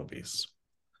football movies.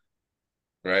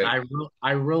 Right.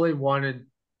 I really wanted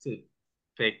to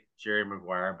pick Jerry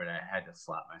Maguire, but I had to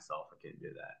slap myself. I couldn't do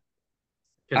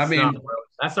that. I mean,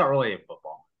 That's not really a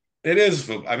football. it is.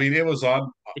 I mean, it was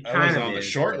on. It I was kind of on the is,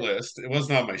 short but list. It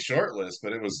wasn't on my short list,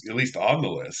 but it was at least on the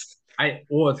list.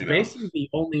 It's You know, basically the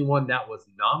only one that was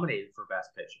nominated for Best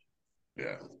Picture.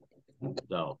 yeah.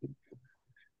 So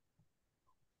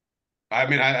I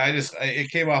mean,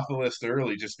 it came off the list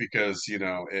early just because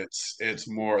it's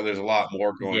more. There's a lot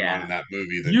more going on yeah, in that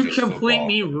movie than you just football.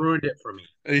 completely ruined it for me.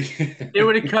 If they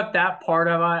would have cut that part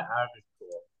of it, I'd be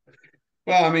cool.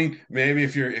 Well, I mean, maybe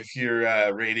if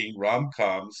you're rating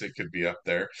rom-coms, it could be up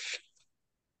there.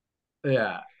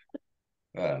 Yeah.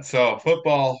 So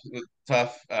football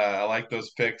tough. I like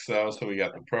those picks though. So we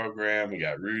got the program, we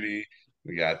got Rudy,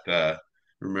 we got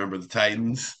remember the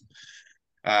Titans.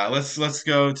 Let's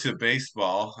go to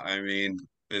baseball. I mean,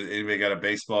 anybody got a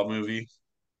baseball movie?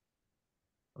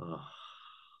 Ugh.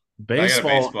 I got a Baseball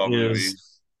baseball movie.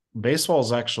 is baseball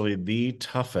is actually the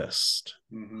toughest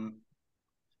Hmm.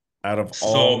 out of So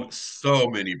all. so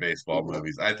many baseball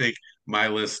movies. I think my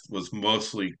list was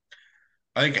mostly.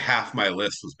 I think half my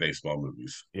list was baseball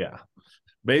movies. Yeah,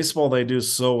 baseball they do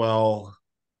so well.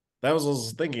 That was what I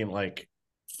was thinking. Like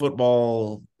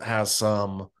football has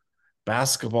some,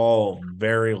 basketball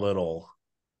very little.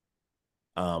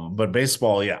 But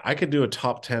baseball, yeah, I could do a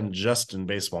top 10 just in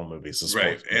baseball movies as far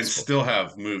Right, as and baseball. still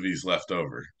have movies left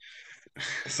over.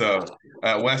 So,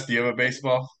 Wes, do you have a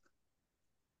baseball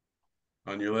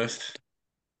on your list?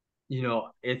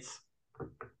 It's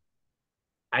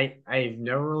I've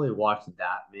never really watched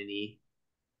that many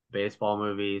baseball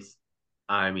movies.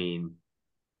 I mean,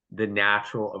 The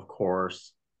Natural, of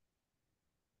course,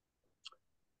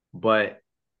 but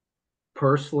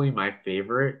personally, my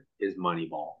favorite is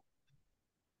Moneyball.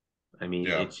 I mean,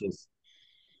 Yeah,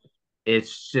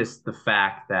 it's just the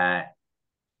fact that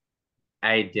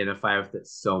I identify with it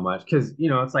so much because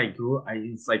it's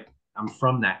like I'm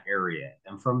from that area.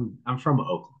 I'm from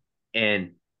Oakland,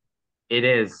 and it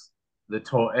is the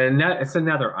total, and that it's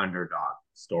another underdog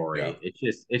yeah. story.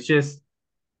 It's just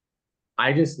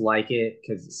I just like it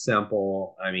because it's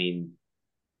simple. I mean,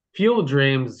 Field of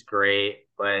Dreams is great,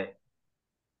 but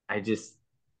I just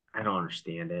I don't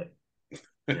understand it.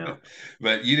 You know,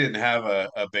 But you didn't have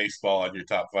a baseball on your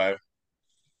top five.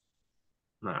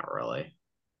 not really.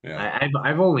 Yeah,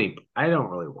 I don't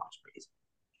really watch baseball.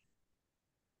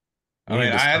 I You mean,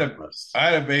 need to I had start a this. I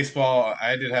had a baseball.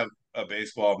 I did have a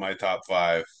baseball in my top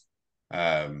five.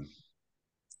 Um,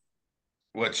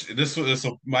 which this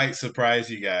might surprise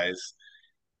you guys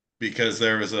because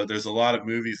there's a lot of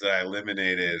movies that I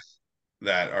eliminated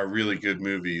that are really good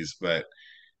movies, but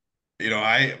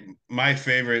my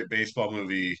favorite baseball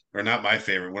movie, or not my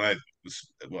favorite, well,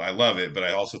 I love it, but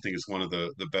I also think it's one of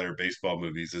the better baseball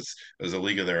movies. Is A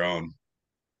League of Their Own,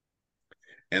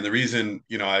 and the reason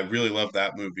I really love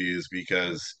that movie is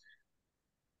because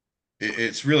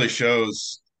it's really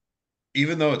shows,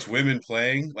 even though it's women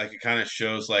playing, like it kind of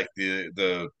shows like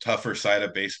the tougher side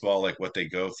of baseball, like what they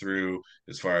go through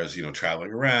as far as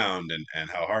traveling around and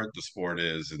how hard the sport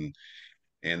is,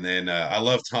 and then I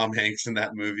love Tom Hanks in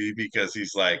that movie because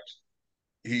he's like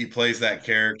he plays that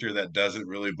character that doesn't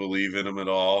really believe in him at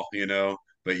all,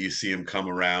 but you see him come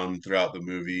around throughout the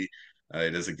movie. He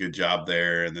does a good job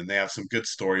there, and then they have some good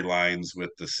storylines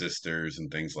with the sisters and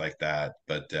things like that.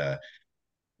 But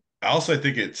I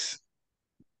think it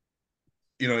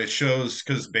shows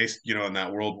because based in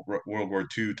that World War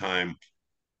II time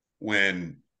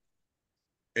when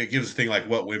it gives a thing like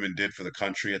what women did for the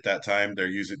country at that time. They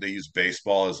use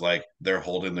baseball as like they're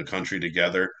holding the country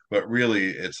together, but really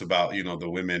it's about the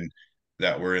women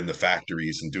that were in the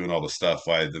factories and doing all the stuff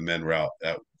while the men were out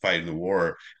fighting the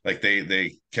war. Like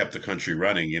they kept the country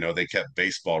running. They kept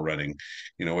baseball running.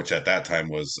 Which at that time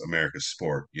was America's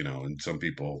sport. And some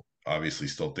people obviously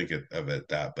still think of it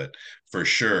that, but for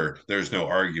sure there's no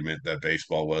argument that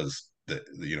baseball was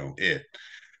it.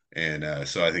 And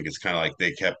so I think it's kind of like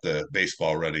they kept the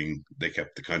baseball running, they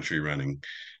kept the country running.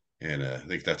 And I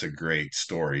think that's a great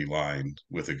storyline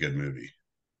with a good movie.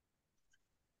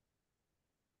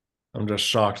 I'm just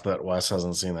shocked that Wes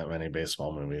hasn't seen that many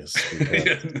baseball movies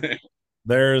because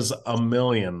there's a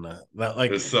million that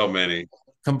There's like so many.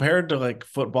 compared to like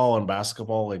football and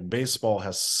basketball, like baseball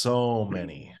has so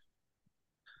many.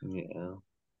 Yeah.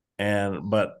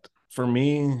 But for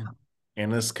me,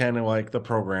 and it's kind of like the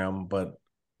program, but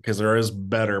because there is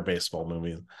better baseball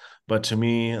movies. But to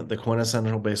me, the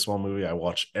quintessential baseball movie I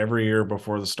watch every year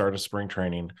before the start of spring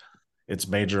training, it's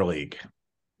Major League.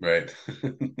 Right.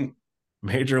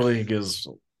 Major League is,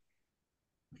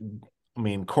 I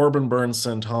mean, Corbin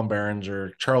Burnson, Tom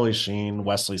Berenger, Charlie Sheen,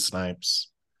 Wesley Snipes,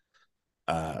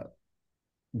 uh,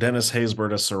 Dennis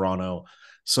Haysbert as Serrano.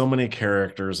 So many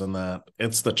characters in that.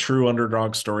 It's the true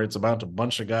underdog story. It's about a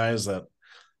bunch of guys that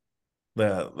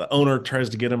the owner tries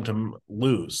to get him to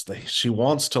lose. She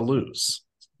wants to lose,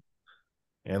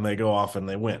 and they go off and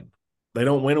they win. They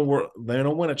don't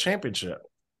win a championship,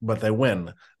 but they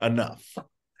win enough.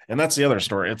 And that's the other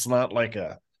story. It's not like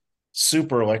a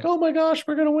super like, oh my gosh,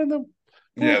 we're gonna win the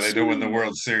Yeah, World they don't win the Series.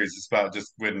 World Series. It's about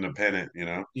just winning a pennant,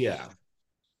 Yeah.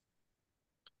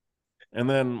 And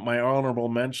then my honorable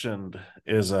mention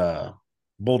is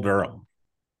Bull Durham.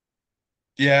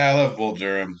 Yeah, I love Bull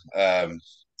Durham.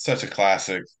 Such a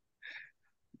classic.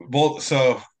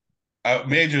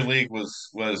 Major League was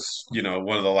one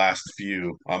of the last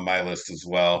few on my list as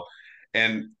well,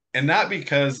 and not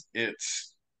because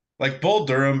it's like Bull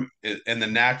Durham and The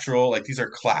Natural, like these are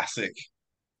classic,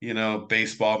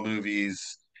 baseball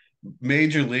movies.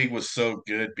 Major League was so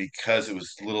good because it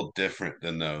was a little different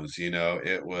than those. It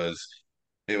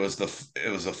was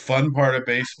a fun part of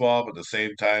baseball, but at the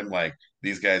same time, like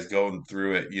these guys going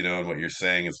through it, and what you're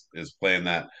saying is playing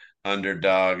that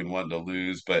underdog and wanting to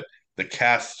lose, but the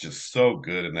cast's just so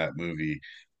good in that movie.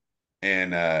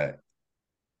 And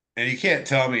you can't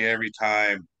tell me every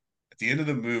time at the end of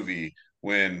the movie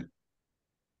when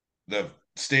the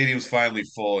stadium's finally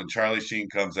full and Charlie Sheen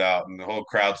comes out and the whole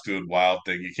crowd's doing wild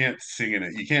thing. You can't sing in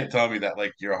it. You can't tell me that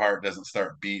like your heart doesn't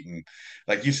start beating.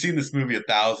 Like you've seen this movie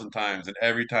 1,000 times, and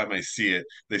every time I see it,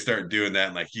 they start doing that,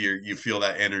 and like you feel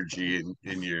that energy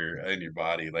in your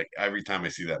body. Like every time I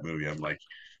see that movie, I'm like,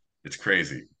 it's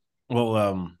crazy.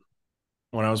 Well,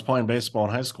 when I was playing baseball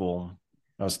in high school,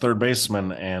 I was third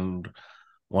baseman, and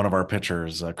one of our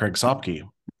pitchers, Craig Sopke,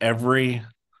 every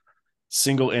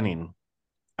single inning,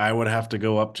 I would have to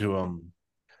go up to him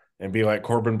and be like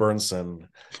Corbin Burnson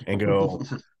and go,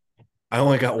 I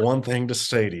only got one thing to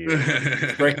say to you.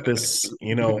 Strike this,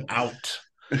 out.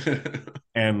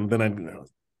 And then I'd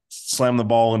slam the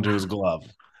ball into his glove.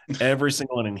 Every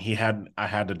single inning, I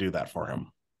had to do that for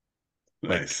him.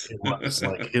 Like Nice. it was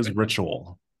like his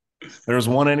ritual. There was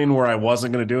one inning where I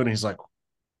wasn't going to do it, and he's like,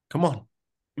 "Come on."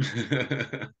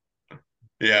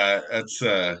 Yeah,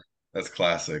 that's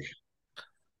classic.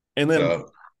 And then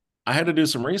So I had to do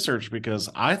some research because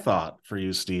I thought for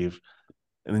you, Steve,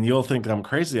 and then you'll think I'm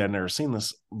crazy. I'd never seen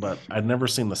this, but I'd never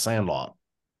seen The Sandlot.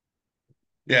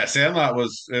 yeah, Sandlot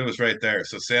was right there.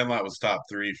 So Sandlot was top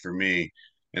three for me.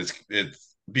 It's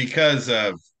because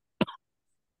of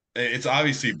it's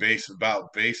obviously based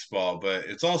about baseball, but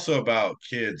it's also about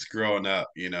kids growing up,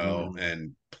 Mm.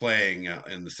 and playing out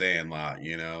in the Sandlot,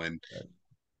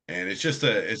 and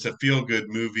it's a feel good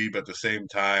movie, but at the same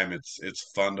time,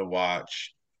 it's fun to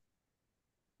watch.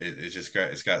 It's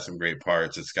got some great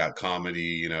parts. It's got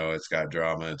comedy, it's got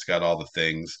drama, it's got all the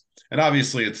things. And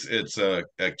obviously it's a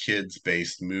kids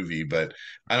based movie, but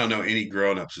I don't know any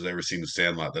grown ups who's ever seen The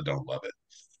Sandlot that don't love it.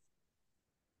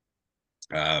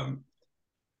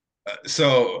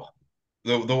 So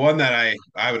the one that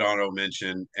I would honor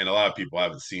mention, and a lot of people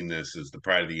haven't seen this, is The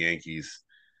Pride of the Yankees.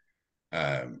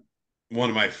 Um, One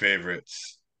of my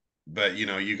favorites. But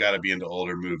you got to be into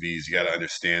older movies. You got to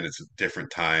understand it's a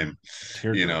different time.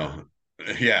 You Tearjerker. know,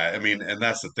 yeah. I mean, and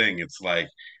that's the thing. It's like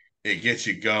it gets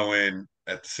you going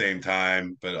at the same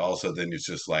time, but also then it's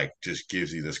just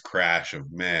gives you this crash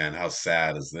of, man, how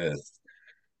sad is this?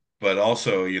 But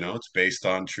also, it's based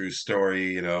on true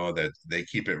story. That they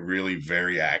keep it really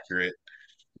very accurate.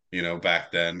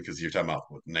 Back then, because you're talking about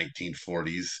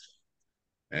 1940s,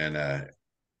 and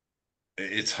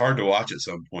it's hard to watch at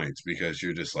some points because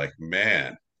you're just like,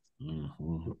 man.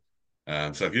 Mm-hmm.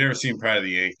 So if you've never seen Pride of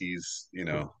the Yankees,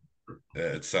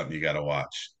 it's something you got to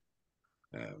watch.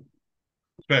 Um,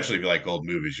 Especially if you like old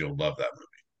movies, you'll love that movie.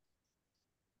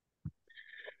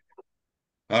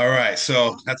 All right,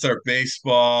 so that's our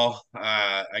baseball.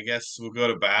 I guess we'll go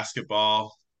to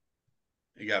basketball.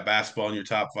 You got basketball in your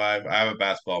top five. I have a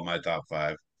basketball in my top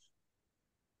five.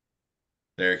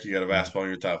 Derek, you got a basketball in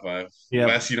your top five. Yep.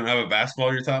 Wes, you don't have a basketball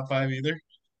in your top five either.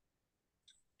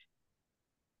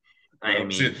 I No,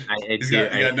 see, mean, I he's do.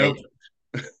 got you got I no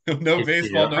no I do.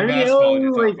 baseball, no I mean, basketball in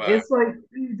your top like five. it's like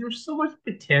dude, there's so much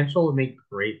potential to make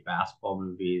great basketball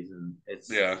movies, and it's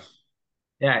Yeah.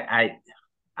 yeah.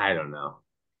 I don't know.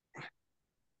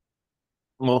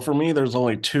 Well, for me, there's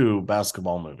only two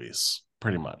basketball movies,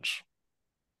 pretty much.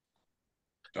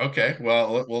 Okay.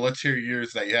 Well, let's hear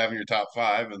yours that you have in your top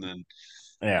five, and then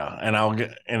Yeah,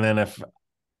 and then if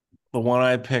the one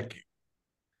I pick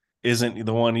isn't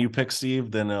the one you pick,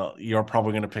 Steve, then you're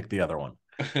probably going to pick the other one.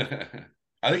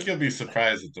 I think you'll be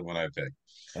surprised at the one I picked.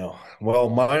 Oh, well,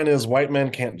 mine is White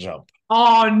Men Can't Jump.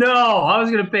 Oh no, I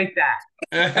was gonna pick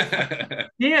that.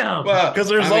 Damn. Because Well,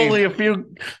 there's I mean, only a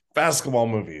few basketball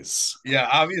movies. yeah,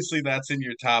 obviously that's in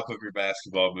your top of your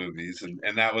basketball movies,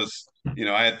 and that was,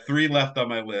 I had three left on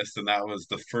my list, and that was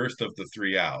the first of the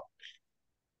three out.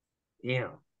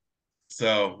 Damn.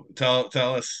 So tell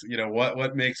us,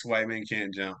 what makes White Men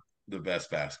Can't Jump the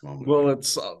best basketball movie. Well,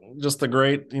 it's just the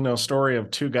great, story of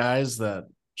two guys that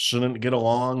shouldn't get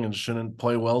along and shouldn't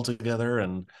play well together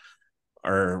and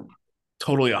are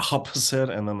totally opposite,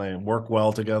 and then they work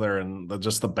well together, and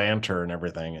just the banter and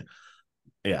everything.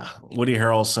 Yeah, Woody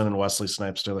Harrelson and Wesley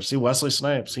Snipes together. See, Wesley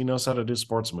Snipes, he knows how to do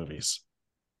sports movies.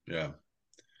 Yeah,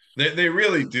 they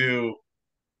really do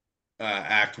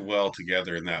act well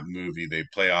together in that movie. They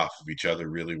play off of each other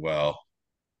really well.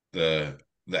 The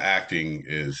acting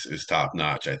is top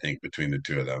notch, I think, between the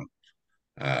two of them.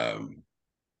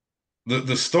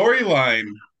 The storyline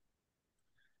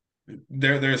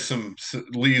there's some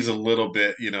leaves a little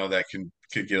bit, that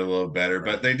could get a little better,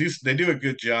 but they do a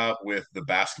good job with the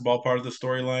basketball part of the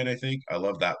storyline. I think I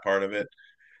love that part of it.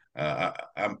 I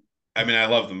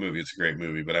love the movie. It's a great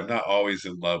movie, but I'm not always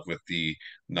in love with the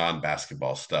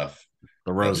non-basketball stuff.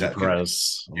 The Rosie That could,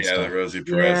 Perez yeah, stuff. the Rosie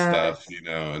Perez stuff,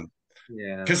 and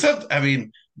because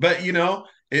but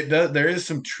it does. There is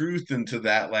some truth into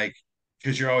that, like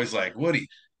because you're always like, Woody,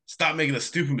 stop making a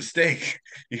stupid mistake.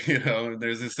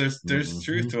 There's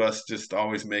truth to us just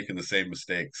always making the same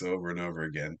mistakes over and over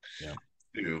again. Yeah.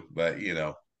 Too, but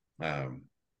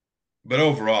but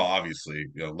overall, obviously,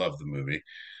 love the movie.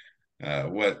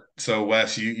 So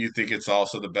Wes, you think it's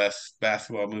also the best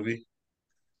basketball movie?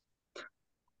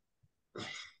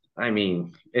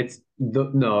 It's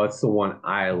it's the one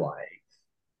I like.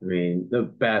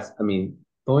 The best. The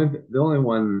only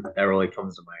one that really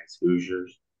comes to mind is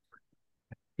Hoosiers.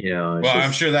 It's Well, I'm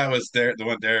just sure that was the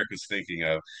one Derek was thinking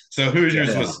of. So Hoosiers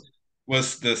yeah,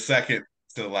 was the second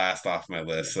to last off my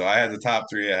list. So I had the top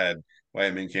three. I had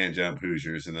White Men Can't Jump,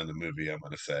 Hoosiers, and then the movie. I'm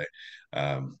going to say,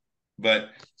 but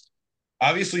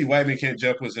obviously, White Men Can't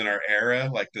Jump was in our era.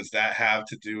 Like, does that have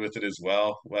to do with it as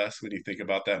well, Wes? When you think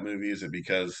about that movie, is it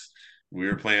because we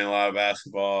were playing a lot of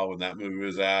basketball when that movie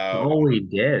was out? all we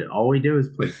did was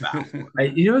play basketball.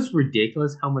 It's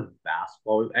ridiculous how much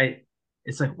basketball.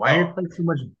 It's like, why are you Oh, playing so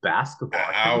much basketball?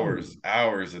 hours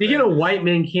a You get day. a white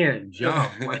man can't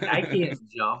jump. Like I can't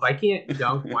jump. I can't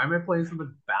dunk. Why am I playing so much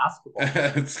basketball?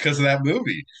 It's because of that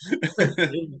movie.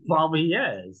 It probably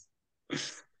is.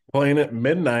 Playing at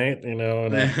midnight, and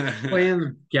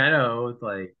Playing ghetto, it's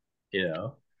like,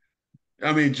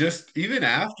 Just even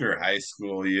after high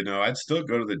school, I'd still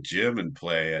go to the gym and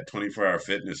play at 24-hour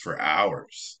fitness for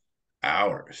hours,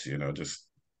 just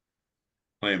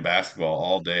playing basketball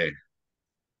all day.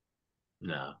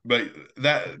 no. But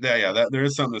that there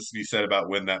is something to be said about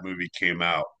when that movie came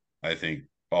out. I think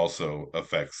also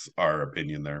affects our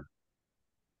opinion there.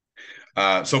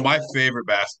 So my favorite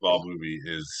basketball movie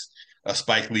is a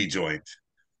Spike Lee joint,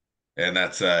 and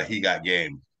that's He Got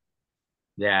Game.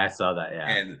 Yeah, I saw that. Yeah.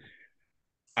 And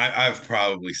I've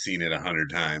probably seen it 100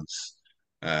 times.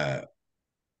 Uh,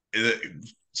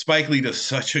 Spike Lee does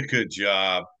such a good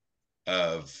job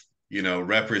of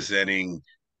representing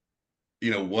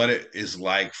what it is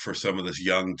like for some of this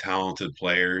young talented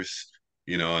players,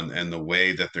 and the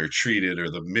way that they're treated or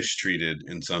the mistreated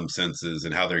in some senses,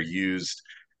 and how they're used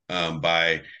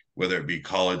by whether it be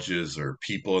colleges or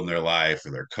people in their life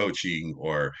or their coaching,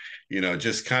 or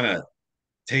just kind of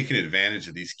taking advantage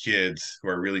of these kids who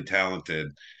are really talented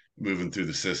moving through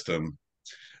the system.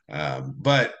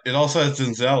 But it also has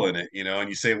Denzel in it, and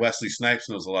you say Wesley Snipes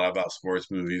knows a lot about sports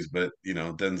movies, but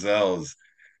Denzel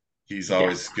he's Yeah.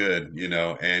 always good,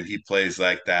 and he plays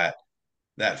like that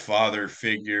father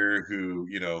figure who,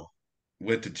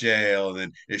 went to jail, and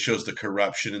then it shows the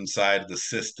corruption inside the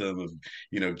system of,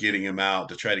 getting him out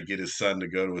to try to get his son to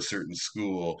go to a certain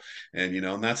school. And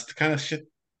that's the kind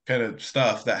of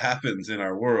stuff that happens in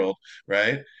our world,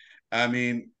 right? I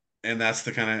mean, and that's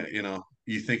the kind of,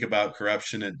 you think about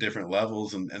corruption at different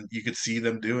levels, and you could see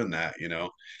them doing that.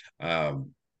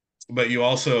 Um, but you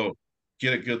also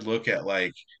get a good look at,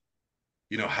 like,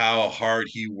 how hard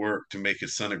he worked to make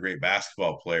his son a great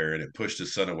basketball player, and it pushed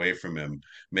his son away from him,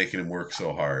 making him work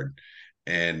so hard.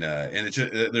 And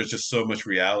there's just so much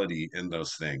reality in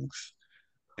those things.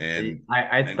 And I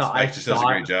and thought I Spike just does a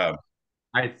great thought job.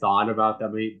 I thought about that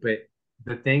movie, but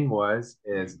the thing is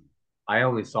Mm. I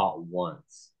only saw it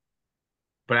once,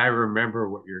 but I remember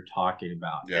what you're talking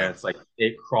about, and Yeah. it's like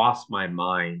it crossed my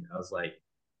mind. I was like,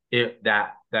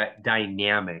 that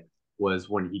dynamic was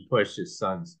when he pushed his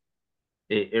sons.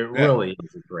 It Yeah. really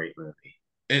is a great movie.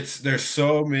 There's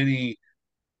so many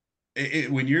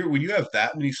when you have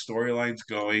that many storylines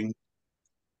going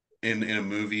in a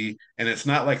movie, and it's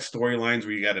not like storylines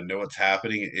where you got to know what's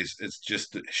happening. It's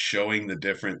just showing the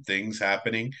different things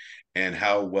happening and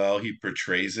how well he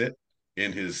portrays it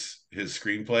in his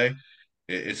screenplay.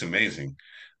 It's amazing.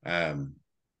 um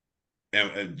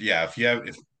and yeah,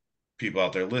 if people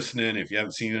out there listening, if you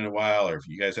haven't seen it in a while, or if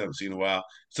you guys haven't seen it in a while,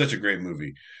 such a great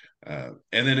movie. And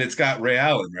then it's got Ray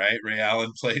Allen, right? Ray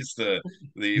Allen plays the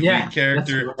Yeah, lead that's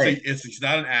character. So right. he's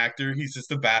not an actor; he's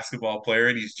just a basketball player,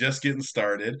 and he's just getting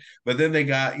started. But then they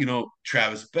got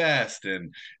Travis Best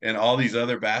and all these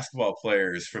other basketball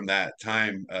players from that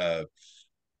time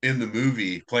in the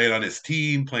movie playing on his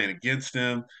team, playing against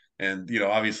him. And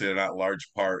obviously they're not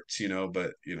large parts,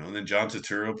 but and then John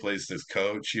Turturro plays this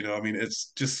coach. I mean,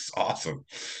 it's just awesome.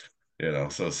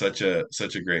 So such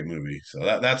a great movie. So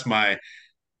that's my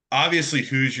obviously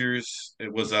Hoosiers.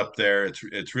 It was up there.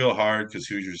 It's real hard because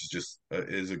Hoosiers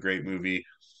is a great movie.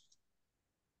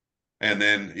 And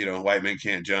then White Men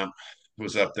Can't Jump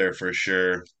was up there for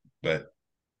sure. But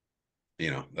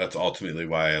that's ultimately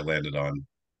why I landed on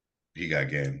He Got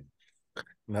Game.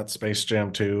 Not Space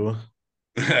Jam 2.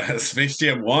 Space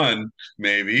Jam 1,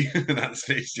 maybe, not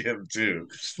Space Jam 2.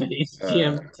 Space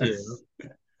Jam 2.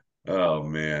 Oh,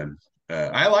 man.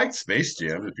 I like Space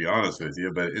Jam, to be honest with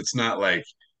you, but it's not like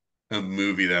a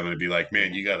movie that I'm going to be like,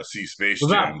 man, you got to see Space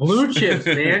What Jam. about Blue Chips,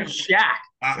 man? Shaq.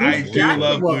 I Who's do Shaq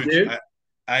love love, Blue dude? Chips.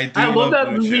 I do I love love that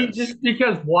Blue movie Chips. just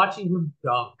because watching him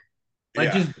dunk.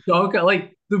 Yeah. Just dunk.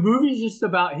 Like, the movie's just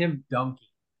about him dunking.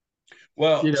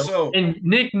 Well, so and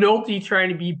Nick Nolte trying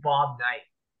to be Bob Knight.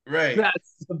 right.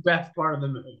 That's the best part of the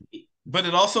movie. But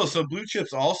Blue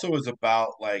Chips also is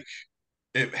about like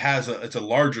it's a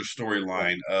larger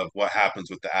storyline of what happens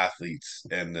with the athletes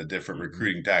and the different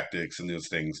recruiting tactics and those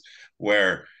things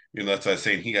where that's what I was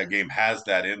saying. He Got Game has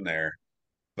that in there,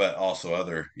 but also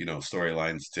other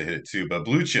storylines to hit too. But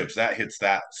Blue Chips, that hits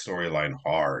that storyline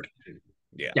hard.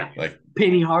 Yeah. Like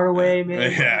Penny Hardaway,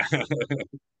 man. Yeah.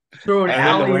 Throwing And then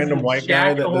the alleys random and white guy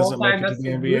Shaq the that whole doesn't make time. it to That's the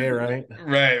the NBA, movie. right?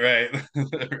 Right.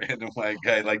 The random white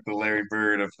guy, like the Larry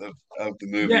Bird of the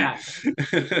movie. Yeah.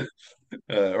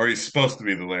 Or he's supposed to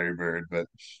be the Larry Bird, but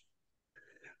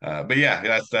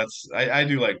yeah, I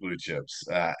do like Blue Chips.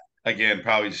 Again,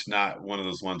 probably just not one of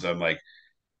those ones I'm like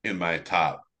in my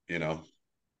top.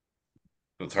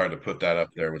 It's hard to put that up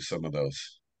there with some of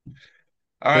those.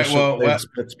 All right, Bishop well, saves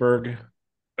Pittsburgh.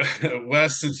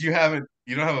 Wes, since you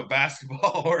don't have a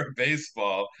basketball or a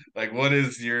baseball, like what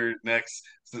is your next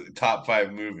top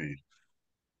 5 movie?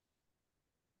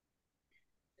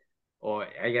 Oh,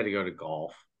 I got to go to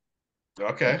golf.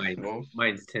 Okay, well,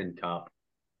 Mine's Tin Cup.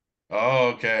 oh,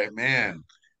 okay, man.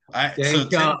 Tin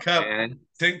Cup, man.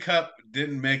 Tin Cup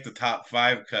didn't make the top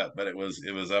 5 cut, but it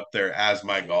was up there as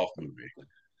my golf movie.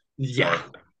 Yeah.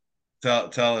 So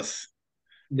tell us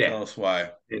Yeah.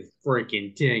 why. It's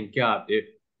freaking Tin Cup, dude.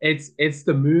 It's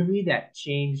the movie that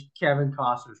changed Kevin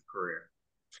Costner's career.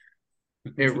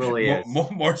 It really is.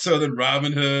 More so than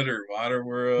Robin Hood or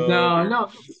Waterworld No.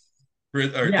 or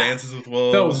Yeah. Dances with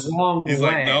Wolves. The wrong He's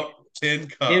way. like, nope, Tin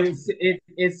Cup.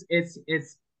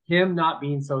 It's him not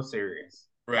being so serious.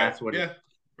 Right. That's what. Yeah.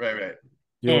 Right.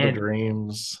 Field of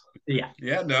Dreams. Yeah.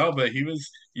 Yeah. No, but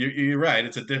you're right.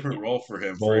 It's a different role for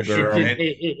him for Boulder. sure.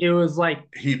 It was like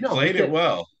he played it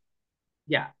well.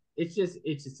 Yeah. It's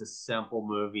just a simple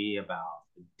movie about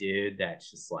a dude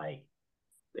that's just like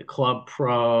the club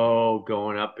pro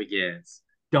going up against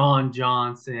Don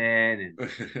Johnson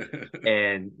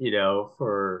and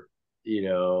for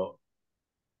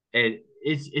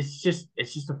it's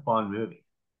just a fun movie.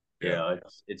 Yeah.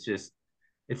 It's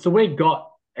the way golf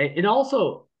and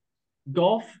also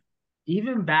golf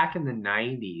even back in the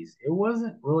 90s it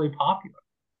wasn't really popular.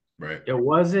 Right. It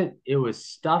was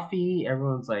stuffy.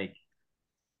 Everyone's like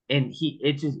and he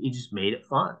just made it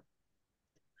fun.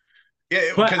 Yeah,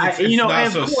 because it's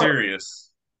not so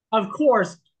serious. Of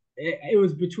course, it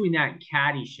was between that and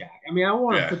Caddyshack. I mean, I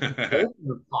want to put them both in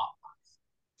the top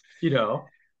five.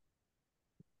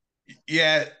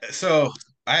 Yeah, so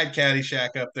I had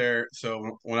Caddyshack up there.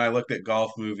 So when I looked at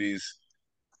golf movies,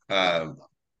 the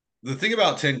thing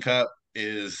about Tin Cup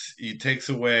is it takes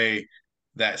away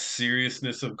that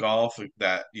seriousness of golf,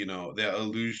 that the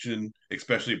illusion,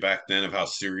 especially back then, of how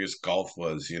serious golf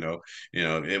was.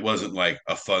 It wasn't like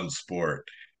a fun sport,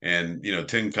 and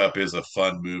Tin Cup is a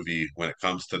fun movie when it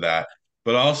comes to that.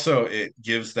 But also, it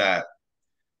gives that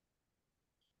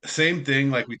same thing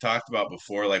like we talked about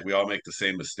before. Like we all make the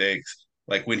same mistakes.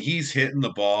 Like when he's hitting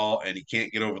the ball and he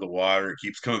can't get over the water, it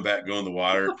keeps coming back, going the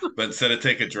water. But instead of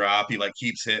take a drop, he like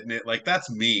keeps hitting it. Like that's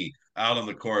me out on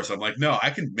the course. I'm like, no,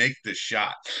 I can make this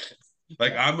shot.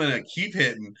 Like I'm gonna keep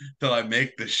hitting till I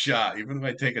make the shot, even if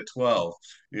I take a 12.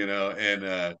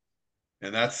 And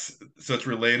that's so it's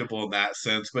relatable in that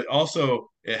sense. But also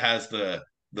it has the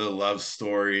love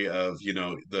story of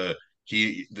the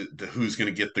who's going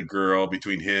to get the girl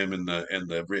between him and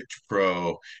the rich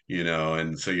pro,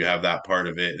 and so you have that part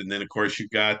of it. And then of course you've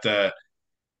got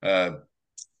uh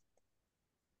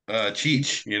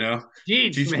Cheech,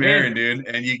 Jeez, Cheech Marin, man. dude,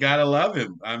 and you gotta love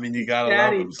him. I mean, you gotta love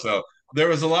Daddy. him. So there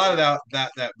was a lot of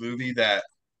that movie that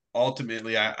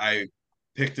ultimately I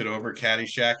picked it over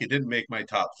Caddyshack. It didn't make my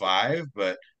top five,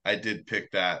 but I did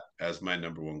pick that as my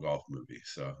number one golf movie.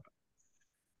 So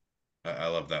I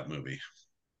love that movie.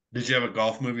 Did you have a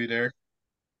golf movie there?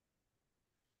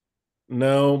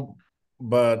 No,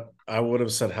 but I would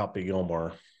have said Happy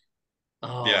Gilmore.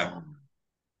 Yeah. Oh.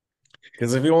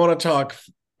 Because if you want to talk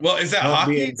Well, is that about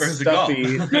hockey being or is it golf?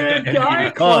 stuffy Good and guy,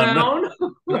 being fun, clown.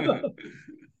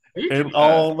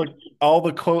 and all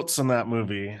the quotes in that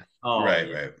movie. Oh, right,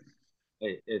 yeah. right.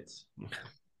 It's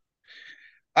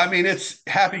I mean, it's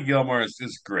Happy Gilmore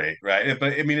is great, right?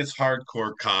 But I mean, it's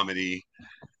hardcore comedy.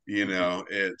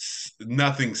 It's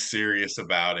nothing serious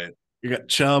about it. You got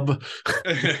Chubb.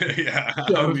 Yeah, I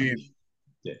so mean,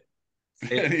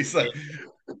 and it, he's like,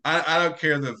 I don't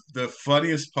care. The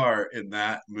funniest part in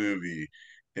that movie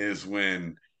is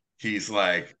when he's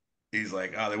like,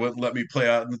 oh, they wouldn't let me play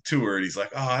out in the tour. And he's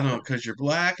like, oh, I know, because you're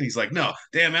black. And he's like, no,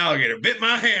 damn alligator bit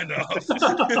my hand off.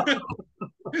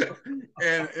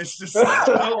 And it's just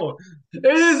so, it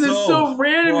is. It's so so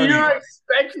random. You're funny. not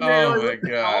expecting it. Oh Like, my what the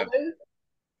God. hell, man?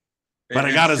 But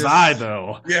I got It's his just, eye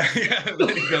though. yeah, yeah.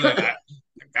 Then he goes, I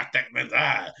got that man's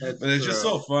eye. That's But it's just true.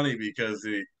 so funny because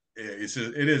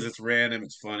it's random,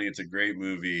 it's funny, it's a great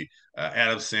movie.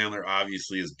 Adam Sandler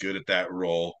obviously is good at that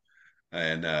role,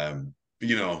 and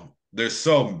there's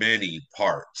so many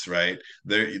parts, right?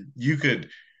 There you could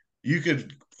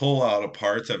pull out of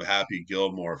parts of Happy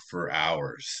Gilmore for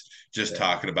hours, just Yeah.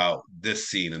 talking about this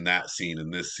scene and that scene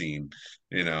and this scene,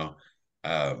 you know.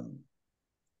 Um,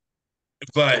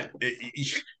 but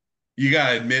you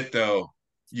gotta admit though,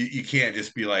 you can't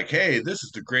just be like, hey, this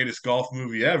is the greatest golf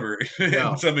movie ever. And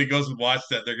No, somebody goes and watch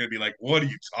that, they're gonna be like, what are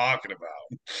you talking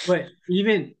about? but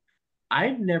even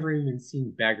I've never even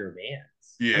seen Beggar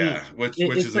Vans. I Yeah, mean, which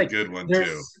it's is a like good one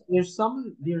too. there's some of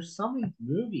these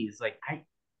movies like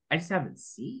I just haven't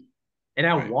seen, and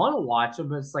I Right. want to watch them,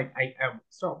 but it's like I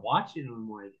start watching them, I'm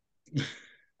like,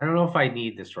 I don't know if I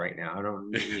need this right now. I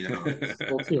don't, it's a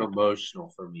little too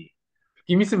emotional for me.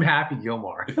 Give me some Happy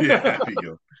Gilmore. Yeah, Happy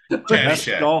Gilmore. Best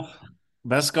Caddyshack. golf,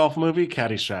 best golf movie,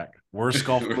 Caddyshack. Worst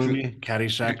golf movie,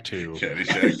 Caddyshack 2.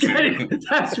 Caddyshack too.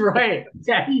 That's right,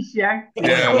 Daddy Shack.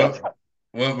 Yeah,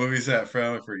 what movie's that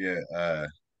from? I forget.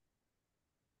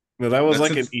 No, that was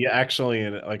That's like it. actually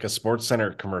like a Sports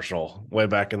Center commercial way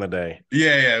back in the day.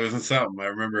 Yeah, it was in something. I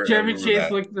Chevy remember Chase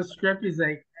that. looked at the script. He's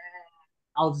like,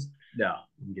 I'll just no,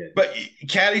 I'm good. But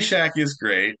Caddyshack is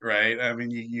great, right? I mean,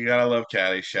 you gotta love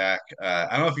Caddyshack. I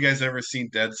don't know if you guys ever seen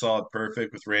Dead Solid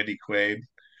Perfect with Randy Quaid.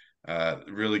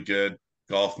 Really good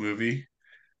golf movie.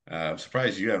 I'm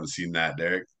surprised you haven't seen that,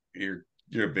 Derek. You're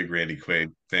a big Randy Quaid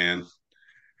fan.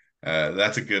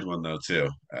 That's a good one though too.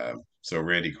 So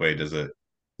Randy Quaid does a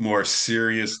more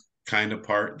serious kind of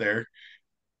part there,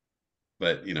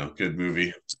 but good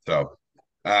movie. So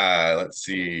let's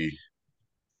see.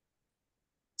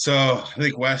 So I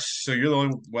think Wes. So you're the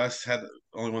only Wes had the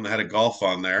only one that had a golf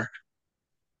on there.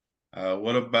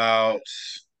 What about?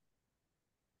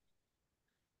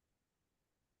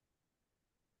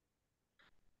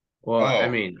 Well, I Oh,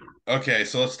 mean, okay.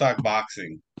 So let's talk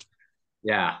boxing.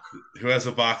 yeah. Who has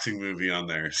a boxing movie on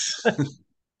theirs? I think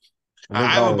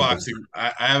I have a all of them. boxing.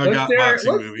 I have a Let's got Derek.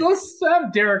 boxing movie. Let's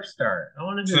have Derek start. I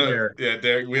want to hear So Derek. yeah,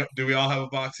 Derek. Do we all have a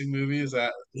boxing movie? Is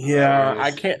that what Yeah, it I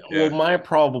is? can't. Well, Yeah, my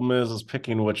problem is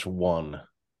picking which one.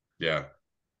 yeah.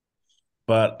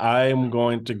 But I'm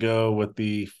going to go with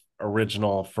the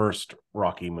original first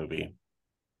Rocky movie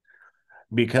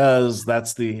because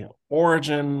that's the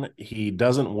origin. He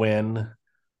doesn't win,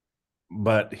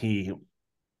 but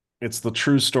it's the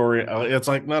true story. It's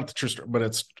like not the true story, but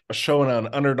it's showing an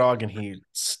underdog and he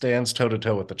stands toe to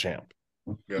toe with the champ.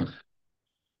 Yeah.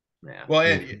 Yeah. Well,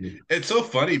 it's so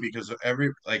funny because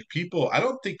people, I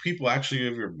don't think people actually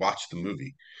ever watch the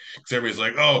movie because everybody's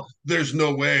like, "Oh, there's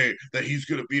no way that he's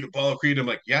gonna beat Apollo Creed." I'm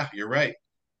like, "Yeah, you're right,"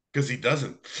 because he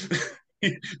doesn't.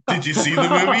 Did you see the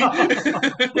movie?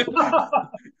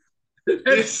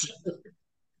 It's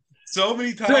so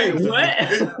many Wait, times what?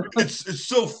 it's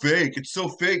so fake. It's so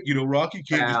fake. Rocky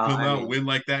can't just Well, come I out and mean, win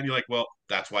like that. And you're like, well,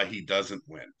 that's why he doesn't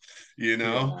win. You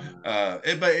know, yeah.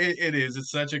 but it is.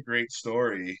 It's such a great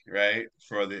story, right?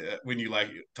 For the when you like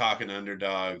talking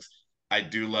underdogs. I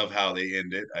do love how they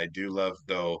end it. I do love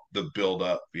though the build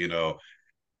up.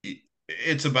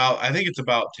 It's about. I think it's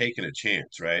about taking a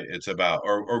chance, right? It's about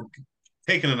or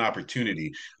taking an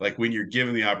opportunity, like when you're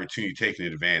given the opportunity, taking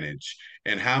advantage.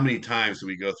 And how many times do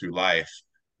we go through life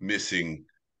missing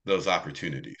those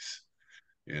opportunities?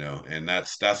 and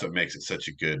that's what makes it such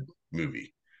a good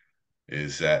movie,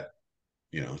 is that,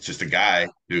 it's just a guy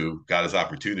who got his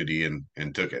opportunity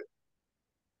and took it.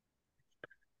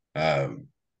 Um,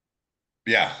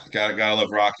 yeah, gotta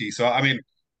love Rocky. So I mean,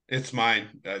 it's mine.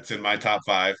 It's in my top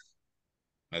five.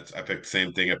 I picked the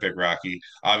same thing. I picked Rocky.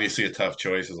 Obviously, a tough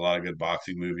choice. There's a lot of good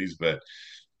boxing movies, but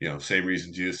same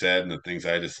reasons you said and the things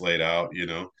I just laid out.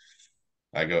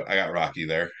 I got Rocky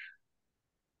there.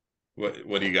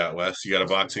 What do you got, Wes? You got a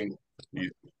boxing?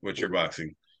 What's your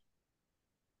boxing?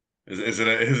 Is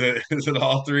it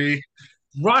all three?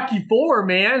 Rocky Four,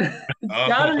 man. It's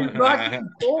gotta be Rocky Oh,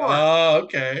 Four, oh,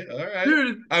 okay, all right.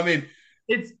 dude. I mean,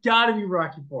 It's gotta be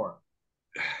Rocky Four.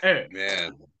 Hey,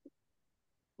 man.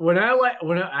 when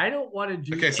I don't want to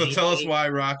do Okay, so tell us why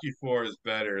Rocky 4 is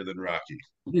better than Rocky.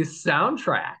 the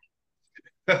soundtrack,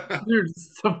 dude.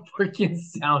 It's the freaking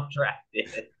soundtrack, dude.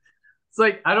 It's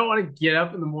like I don't want to get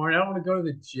up in the morning. I don't want to go to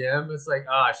the gym. It's like,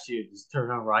 oh shoot, just turn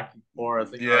on Rocky Four. I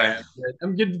was like, all right,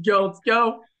 I'm good to go. Let's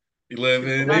go. You live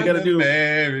in Well, you gotta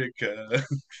America.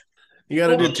 You got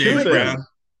to do two James things. Brown.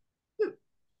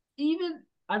 Even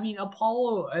I mean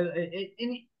Apollo,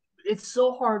 it's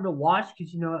so hard to watch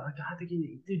because God,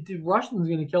 the Russian's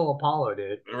gonna kill Apollo,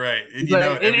 dude. Right. And It's you like,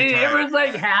 know every time. everyone's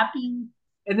like happy,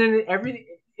 and then everything.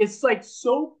 It's like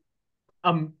so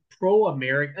pro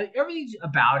American. Like, everything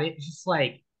about it is just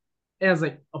like, and I was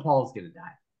like, Apollo's gonna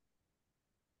die.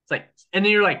 It's like, and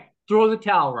then you're like, throw the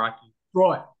towel, Rocky,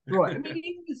 throw it. I mean,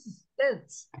 even the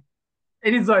suspense,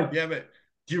 and he's like, Yeah, but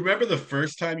do you remember the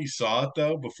first time you saw it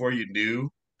though, before you knew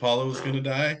Paulo was gonna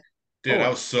die? Dude, oh, I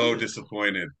was so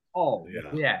disappointed. oh Yeah.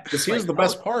 yeah, Because here's the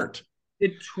best part.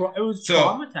 it was So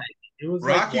traumatizing. It was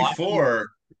like Rocky watching, 4,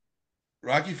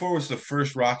 Rocky 4 was the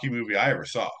first Rocky movie I ever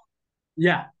saw.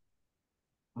 yeah,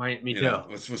 me too.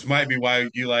 Which might be why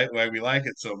we like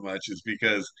it so much, is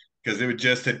because it would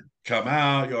just had come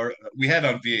out, or we had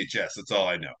it on VHS. That's all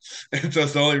I know. And so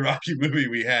it's the only Rocky movie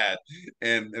we had,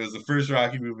 and it was the first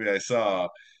Rocky movie I saw.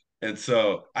 And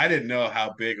so I didn't know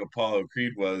how big Apollo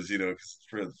Creed was, 'cause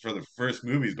for the first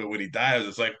movies. But when he died, I was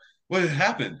just like, "What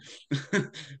happened?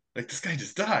 Like, this guy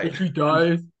just died." If he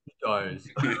dies, he dies.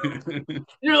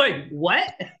 You're like,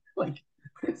 what? Like,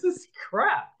 this is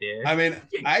crap, dude. I mean,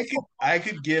 I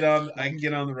can get on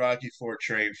the Rocky 4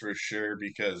 train for sure,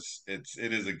 because it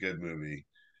is a good movie.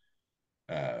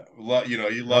 You love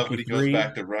Rocky when he goes 3.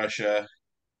 back to Russia.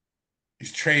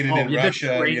 He's training Oh in yeah, the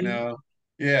Russia, training.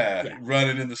 Yeah, Yeah.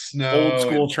 running in the Old snow,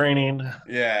 school and training.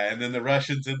 yeah, and then the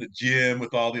Russians in the gym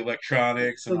with all the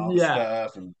electronics and all the Yeah.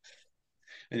 stuff, and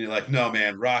you're like, no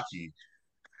man, Rocky.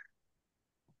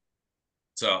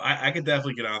 So I could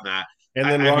definitely get on that. And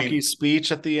then I mean, Rocky's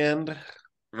speech at the end.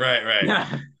 right.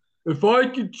 Yeah. If I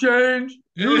could change,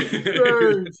 you can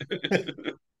change.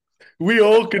 We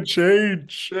all could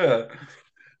change. Yeah,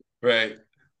 right.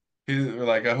 We're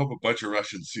like, I hope a bunch of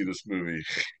Russians see this movie.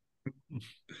 We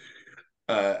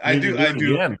I need to do, do I it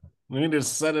do. again. We need to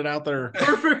set it out there.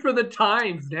 Perfect for the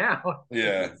times now.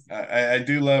 Yeah, I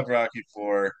do love Rocky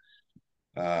 4.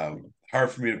 Hard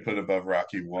for me to put above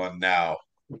Rocky 1 now,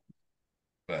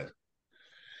 but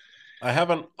I have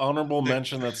an honorable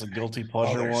mention that's a guilty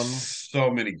pleasure there's one. so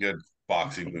many good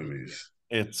boxing movies.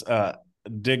 It's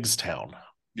Diggstown.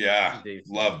 Yeah,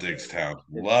 love Diggstown.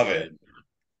 Love it.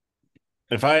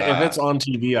 If it's on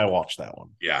TV, I watch that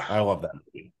one. Yeah, I love that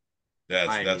movie.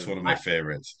 that's one of my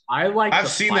favorites. I've I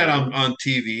seen that on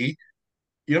TV.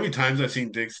 You know how many times I've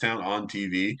seen Diggstown on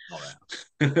TV? Oh,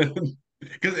 yeah.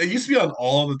 Because it used to be on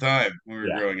all the time when we were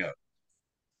Yeah. growing up.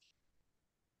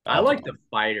 I like the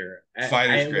fighter.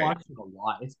 Fighter's I great. watch it a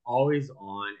lot. It's always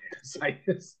on. It's like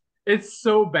this. It's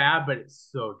so bad, but it's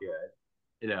so good.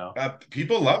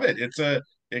 People love it.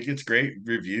 It gets great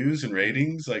reviews and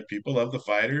ratings. Like, people love the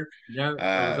fighter. Yeah, it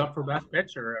was up for best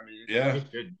picture. I mean, Yeah. it's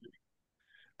good.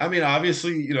 I mean,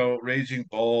 obviously, Raging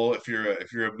Bull. If you're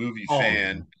a movie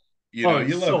fan, you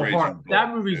it's love so Raging hard. Bull.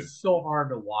 That movie's so hard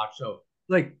to watch. So,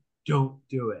 like, don't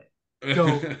do it.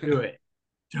 Don't do it.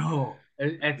 Don't.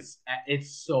 It's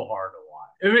so hard to watch.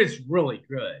 I mean, it's really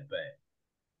good,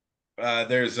 but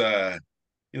there's a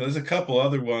couple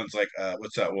other ones, like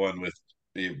what's that one with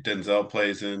Denzel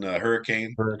plays in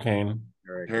Hurricane? Hurricane.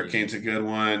 Hurricane's a good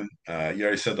one. You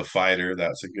already said The Fighter.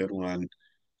 That's a good one.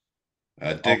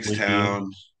 Obliquely. Diggstown.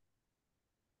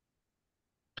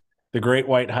 The Great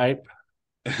White Hype.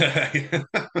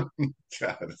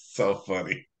 God, it's so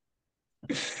funny.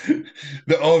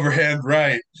 The overhand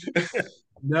right.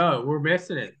 no, we're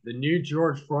missing it. The new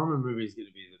George Foreman movie is going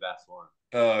to be the best one.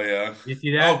 Oh yeah. You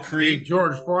see that? Oh, Creed.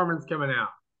 George Foreman's coming out.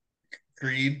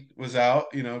 Creed was out.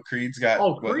 Creed's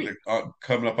got Creed.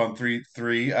 coming up on three.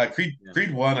 Creed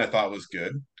 1 I thought was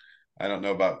good. I don't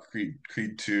know about Creed.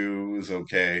 Creed 2 is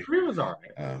okay. Creed was all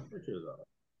right. Um, Creed was all right.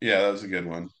 yeah, that was a good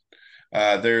one.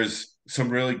 There's some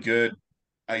really good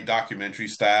like documentary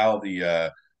style. I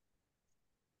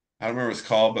don't remember what it's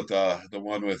called, but the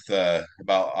one with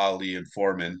about Ali and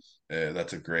Foreman.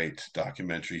 That's a great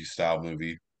documentary style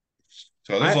movie.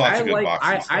 So there's lots I of good like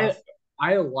boxing stuff.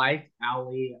 I liked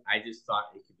Ali. I just thought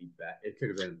it could be better. It could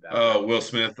have been better. Oh, Will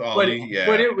Smith, But Ali, but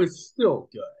yeah, it was still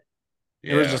good.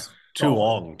 It was yeah. just too Solid.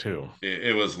 long too.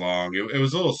 It was long. It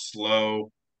was a little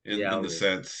slow Yeah, in it the was.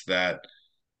 sense that,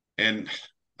 and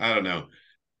I don't know.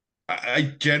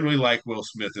 I generally like Will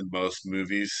Smith in most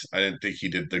movies. I didn't think he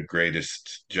did the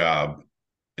greatest job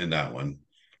in that one.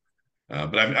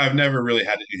 But I've never really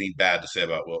had anything bad to say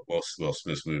about Will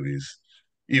Smith's movies.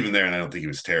 Even there, and I don't think he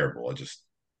was terrible. I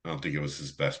don't think it was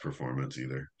his best performance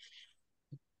either.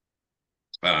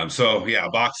 So yeah,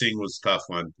 boxing was a tough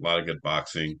one. A lot of good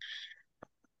boxing.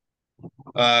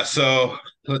 So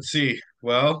let's see.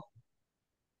 Well,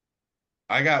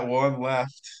 I got one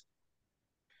left.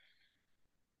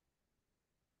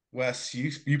 Wes,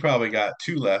 you probably got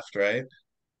two left, right?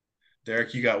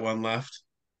 Derek, you got one left.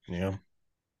 Yeah.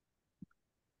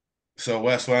 So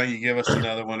Wes, why don't you give us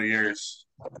another one of yours?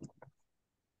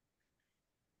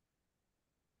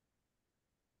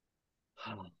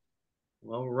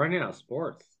 Well, we're running out of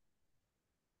sports.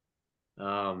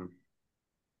 Um,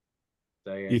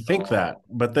 so I You guess think that,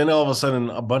 but then all of a sudden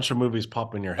a bunch of movies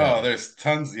pop in your Oh, head. there's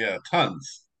tons. Yeah,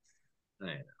 tons. I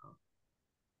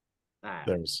know.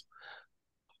 There's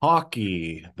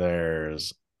hockey,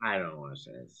 there's I don't want to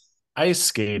say this. ice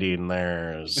skating,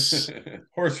 there's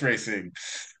Horse racing,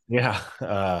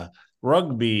 yeah,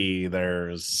 rugby,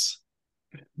 there's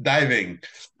diving.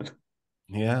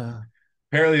 yeah.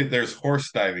 Apparently, there's horse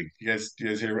diving. You guys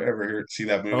see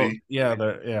that Oh, movie?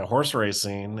 yeah, horse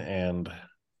racing and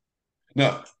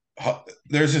No,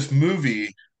 there's this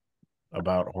movie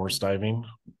about horse diving.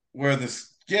 where this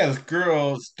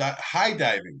girl's high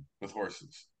diving with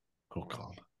horses, Oh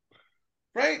God.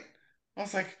 right? I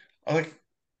was like, I was like,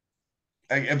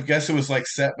 I guess it was like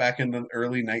set back in the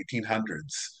early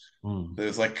 1900s. Hmm.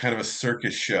 There's like kind of a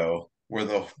circus show where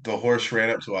the horse ran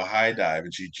up to a high dive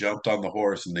and she jumped on the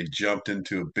horse and they jumped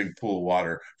into a big pool of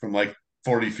water from like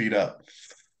 40 feet up.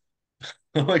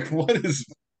 I'm like, what is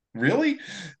really?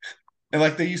 And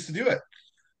like they used to do it.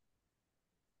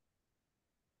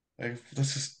 Like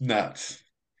this is nuts.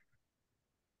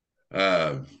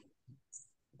 Um,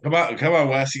 come on,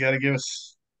 Wes. You gotta give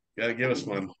us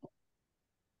one.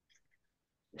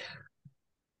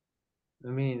 I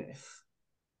mean,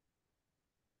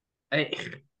 I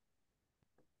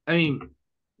I mean,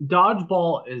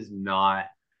 dodgeball is not.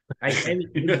 I mean,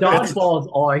 it's dodgeball is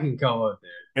all I can come up with.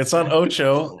 it's on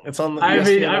Ocho. It's on the I mean,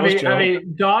 ESPN I mean, I Ocho.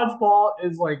 mean, dodgeball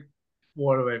is like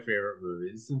one of my favorite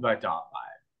movies. This is my top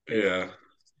five. Yeah.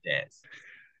 It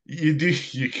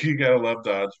is. You gotta love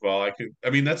dodgeball. I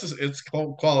mean that's just it's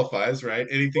qualifies, right?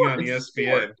 Anything on It's a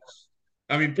ESPN. sport.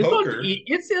 I mean It's on. poker.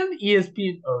 It's in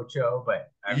ESPN Ocho,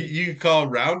 but I mean, You call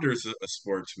Rounders a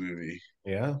sports movie.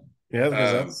 Yeah, yeah, because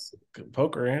Um, that's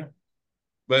poker. Yeah,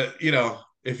 but you know,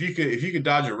 if you could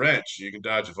dodge a wrench, you can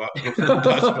dodge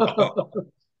dodge a ball.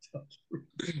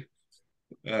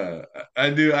 Uh, I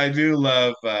do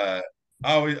love I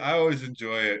always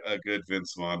enjoy a good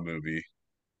Vince Vaughn movie.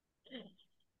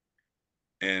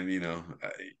 And you know,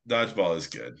 dodgeball is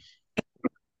good.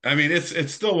 I mean,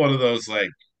 it's still one of those like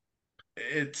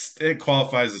it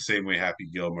qualifies the same way Happy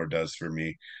Gilmore does for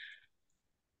me.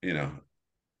 You know,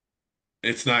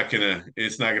 it's not gonna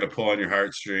pull on your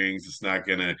heartstrings. It's not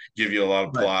gonna give you a lot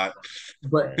of but plot.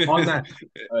 but on that,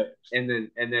 and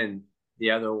then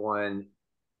the other one.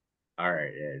 All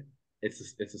right, it's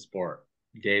a sport.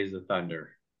 Days of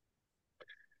Thunder.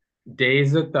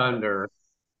 Days of Thunder.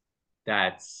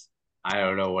 That's I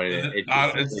don't know what it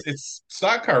is. It's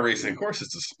stock car racing. Of course,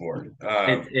 it's a sport.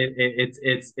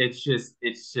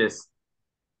 It's just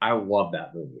I love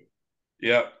that movie.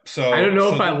 Yep. I don't know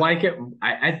if So I like it.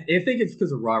 I think it's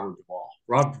because of Robert Duvall.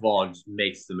 Robert Duvall just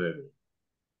makes the movie.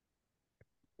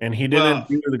 and he well,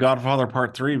 didn't do The Godfather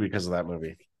Part 3 because of that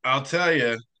movie. I'll tell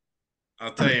you,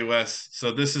 Wes.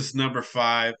 So this is number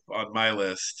 5 on my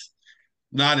list.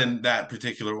 Not in that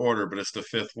particular order, but it's the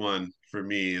fifth one for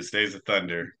me. Is Days of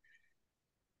Thunder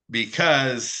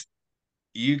because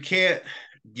you can't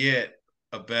get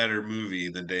a better movie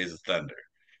than Days of Thunder.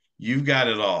 You've got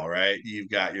it all, right? You've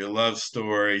got your love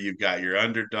story, you've got your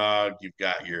underdog, you've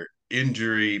got your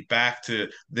injury back to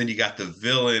then you got the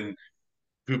villain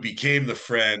who became the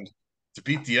friend to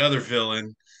beat the other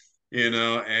villain, you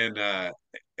know,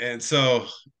 and so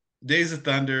Days of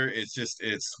Thunder,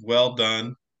 it's well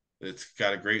done. It's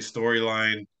got a great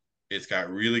storyline It's got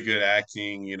really good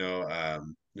acting,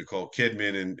 Nicole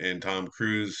Kidman and Tom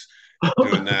Cruise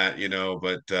doing that,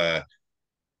 but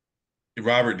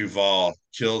Robert Duvall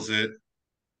kills it.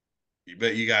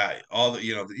 But you got all the,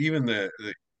 even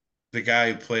the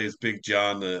guy who plays Big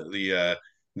John, the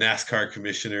NASCAR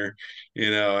commissioner,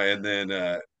 and then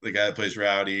the guy that plays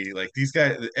Rowdy, like these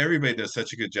guys, everybody does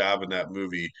such a good job in that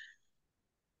movie.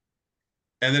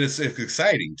 And then it's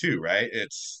exciting too, right?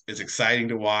 It's exciting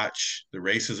to watch. The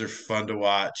races are fun to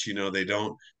watch. They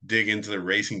don't dig into the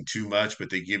racing too much,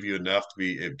 but they give you enough to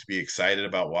be excited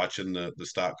about watching the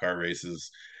stock car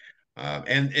races.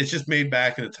 And it's just made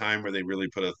back in a time where they really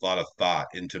put a lot of thought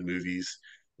into movies,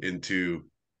 into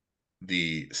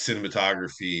the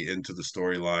cinematography, into the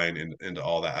storyline, and into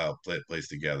all that how it plays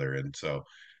together. And so,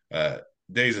 uh,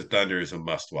 Days of Thunder is a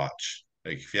must watch.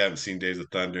 Like if you haven't seen Days of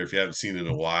Thunder, if you haven't seen it in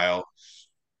a while,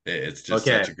 it's just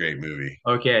Okay. such a great movie.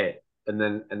 Okay. And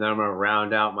then I'm gonna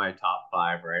round out my top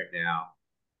 5 right now.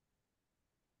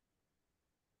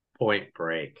 Point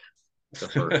Break. The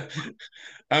first.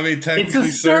 I mean, It's a technically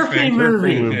surfing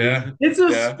movie. Yeah, It's a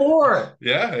yeah, sport.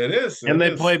 yeah. It is. And It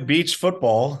they is. play beach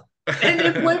football. And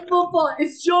they play football.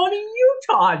 It's Johnny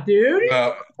Utah, dude. He's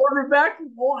Well, the quarterback of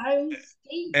Ohio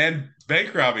State. and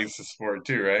bank robbing's a sport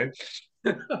too,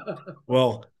 right?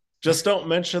 Well, just don't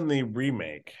mention the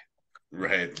remake.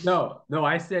 Right. No,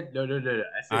 I said no.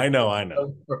 I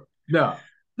know.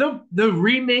 No, the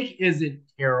remake isn't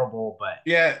terrible, but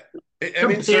Yeah. I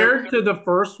mean, compared to the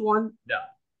first one, no,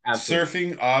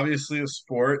 absolutely. surfing obviously a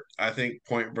sport. I think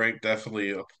Point Break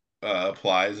definitely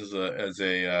applies as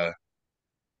a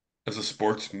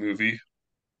sports movie.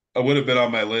 I would have been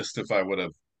on my list if I would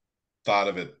have thought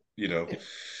of it.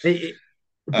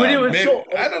 But it was Maybe so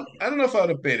I don't know if I would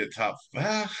have made it top.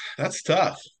 That's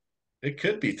tough. It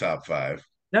could be top five.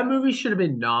 that movie should have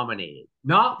been nominated,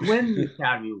 not win the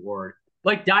Academy Award.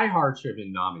 Like Die Hard should have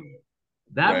been nominated.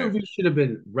 That Right. movie should have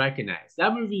been recognized.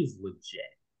 That movie is legit.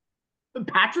 But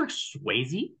Patrick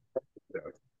Swayze,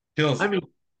 Kills. I mean,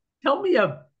 tell me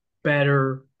a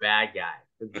better bad guy.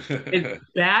 It's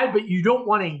bad, but you don't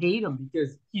want to hate him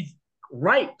because he's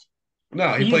right.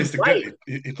 No, he He's plays the right.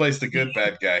 good. He plays the good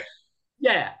bad guy.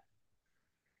 Yeah.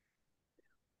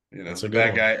 That's The a good bad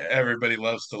one. guy everybody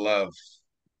loves to love.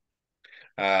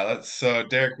 So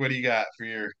Derek, what do you got for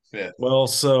your fifth? Well,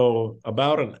 so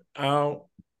about an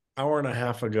hour and a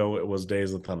half ago, it was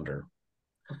Days of Thunder.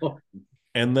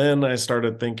 And then I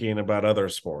started thinking about other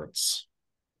sports.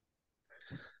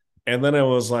 And then it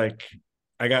was like,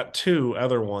 I got 2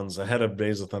 other ones ahead of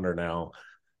Days of Thunder now,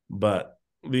 but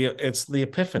it's the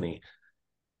Epiphany.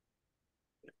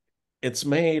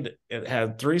 It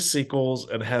had 3 sequels.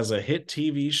 It has a hit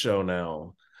TV show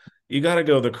now. You got to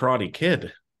go The Karate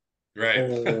Kid. Right.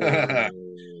 Oh.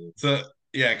 So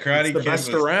yeah, It's Karate the Kid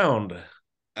best was around.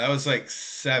 that was like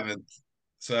 7th.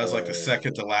 So that was like the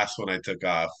second to last one I took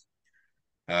off.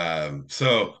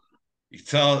 So you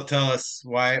tell us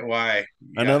why you got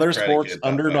Another Karate sports Kid top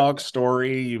five. underdog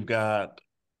story. You've got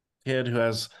kid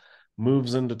who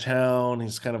moves into town.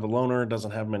 He's kind of a loner,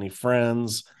 doesn't have many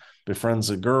friends, befriends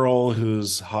a girl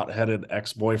whose hot-headed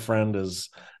ex-boyfriend is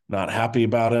not happy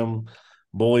about him,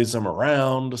 bullies him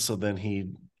around. So then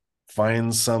he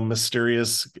finds some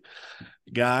mysterious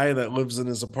guy that lives in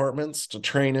his apartments to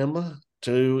train him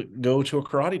to go to a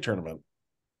karate tournament.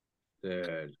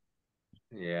 Dude.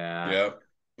 Yeah. Yep.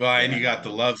 Well, and you Yeah. got the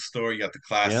love story, you got the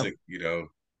classic, Another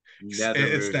it's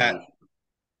movie. that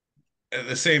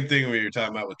the same thing when you're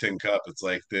talking about with Tin Cup. It's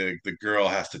like the girl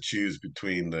has to choose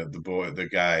between the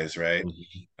guys, right?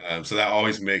 So that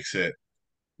always makes it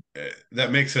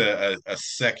that makes a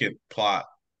second plot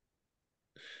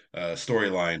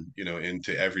storyline,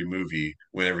 into every movie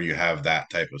whenever you have that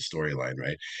type of storyline,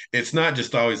 right? It's not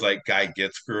just always like guy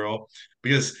gets girl,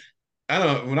 because I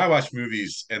don't know, when I watch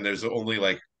movies and there's only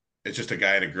like it's just a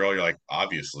guy and a girl, you're like,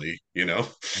 obviously.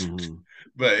 Mm-hmm.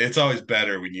 But it's always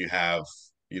better when you have,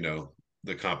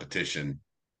 the competition,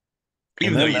 And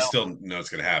even though then you now still know it's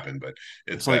going to happen, but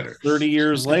it's it's like better. 30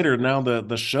 years later. Now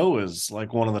the show is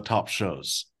like one of the top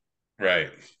shows.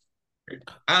 Right.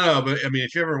 I don't know, but I mean,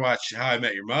 if you ever watch How I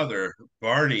Met Your Mother,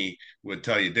 Barney would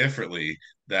tell you differently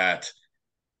that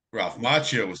Ralph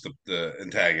Macchio was the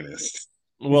antagonist.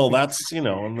 Well, that's in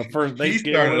the first they He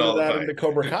go started into all the that into fights.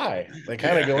 Cobra Kai. They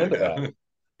kind of Yeah, go I into know.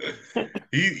 that.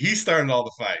 He started all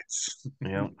the fights.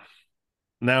 Yeah.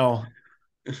 Now,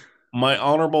 my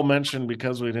honorable mention,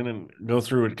 because we didn't go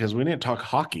through it, because we didn't talk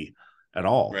hockey at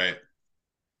all. Right.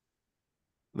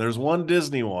 There's one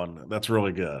Disney one that's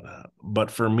really good,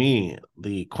 but for me,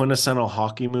 the quintessential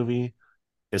hockey movie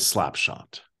is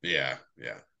Slapshot. Yeah,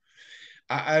 yeah.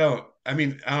 I don't. I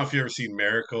mean, I don't know if you ever seen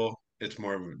Miracle it's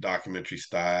more of a documentary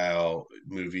style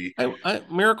movie.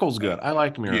 Miracle's good. I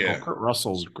like Miracle. Yeah, Kurt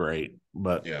Russell's great,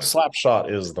 but yeah,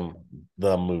 Slapshot is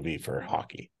the movie for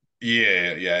hockey.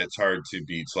 yeah. It's hard to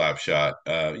beat Slapshot.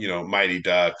 Mighty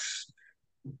Ducks.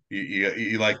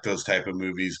 You like those type of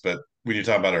movies, but when you're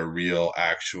talking about a real,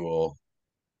 actual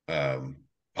um,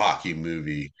 hockey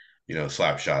movie,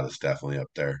 Slapshot is definitely up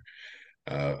there.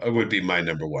 It would be my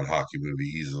number one hockey movie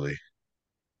easily.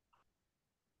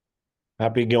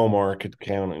 Happy Gilmore could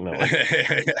count. No,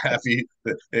 Happy,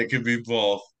 it could be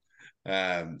both.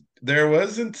 There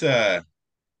wasn't. So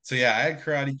yeah, I had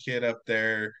Karate Kid up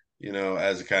there,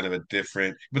 as a kind of a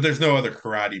different. But there's no other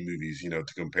karate movies, to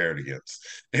compare it against.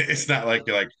 It's not like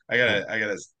you're like I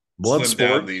gotta slim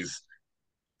down Bloodsport. these.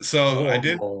 So I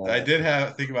Oh, did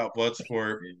have think about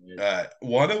Bloodsport.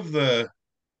 One of the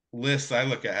lists I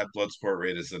look at had Bloodsport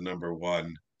rated as the number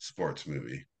one sports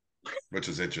movie, which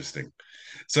is interesting.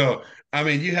 So I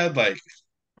mean, you had like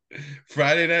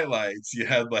Friday Night Lights, you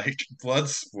had like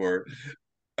Bloodsport.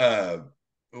 Uh,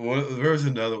 there was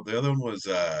another. The other one was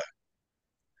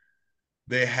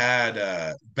they had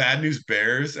Bad News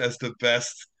Bears as the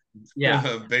best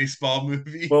Yeah. baseball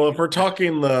movie. well, if we're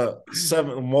talking the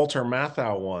 7 Walter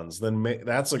Matthau ones, then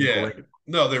that's a Yeah, great.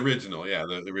 no, the original. Yeah,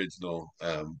 the original.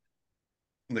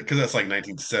 Because that's like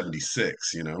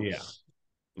 1976. Yeah,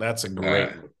 that's a Uh, great.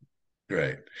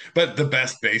 right. But the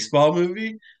best baseball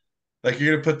movie, like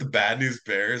you're gonna put the Bad News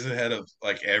Bears ahead of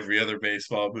like every other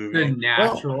baseball The movie. Well,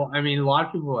 Natural. I mean, a lot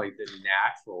of people like The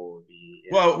Natural would be.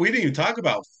 Well, we didn't even talk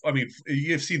about. I mean,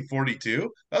 you've seen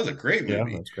 42. That was a great yeah,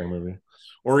 movie. that's a great movie.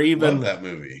 Or Love even that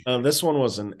movie. this one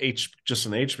was just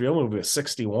an HBO movie,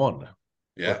 61,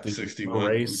 Yeah, with the 61.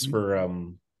 race for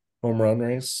home run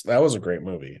race. That was a great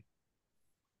movie.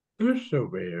 There's so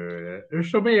many.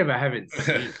 There's so many of I haven't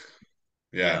seen. You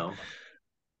Yeah. know.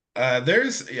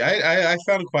 I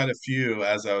found quite a few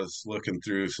as I was looking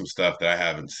through some stuff that I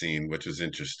haven't seen, which is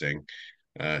interesting.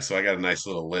 So I got a nice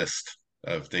little list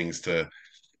of things and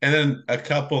then a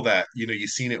couple that you've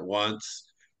seen it once.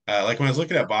 Like when I was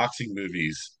looking at boxing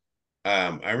movies,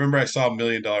 I remember I saw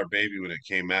Million Dollar Baby when it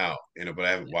came out, but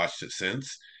I haven't watched it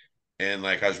since. And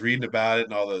like I was reading about it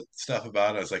and all the stuff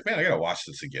about it, I was like, man, I gotta watch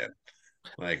this again.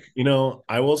 Like,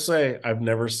 I will say I've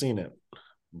never seen it,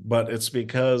 but it's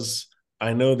because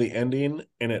I know the ending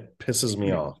and it pisses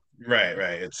me off.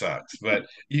 right, it sucks. But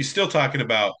you still talking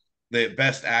about the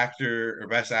best actor or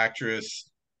best actress,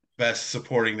 best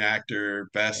supporting actor,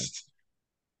 best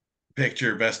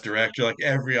picture, best director, like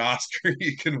every Oscar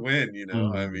you can win. I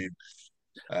Mm. mean,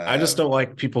 I just don't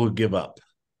like people who give up.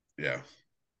 yeah.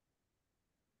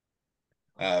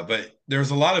 But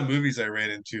there's a lot of movies I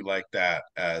ran into like that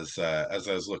as I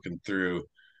was looking through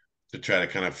to try to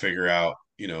kind of figure out,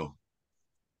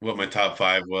 what my top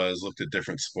five was, looked at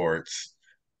different sports.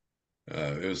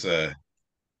 It was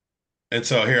and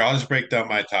so here I'll just break down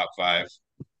my top five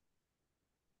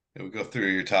and we'll go through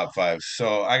your top five.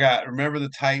 So I got Remember the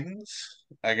Titans,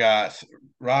 I got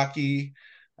Rocky,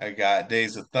 I got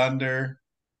Days of Thunder,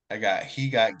 I got He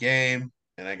Got Game,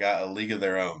 and I got A League of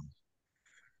Their Own.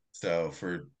 So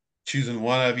for choosing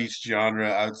one of each genre,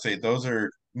 I would say those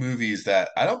are movies that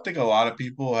I don't think a lot of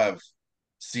people have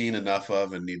seen enough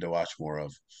of and need to watch more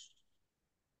of.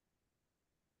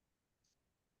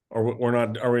 Or we're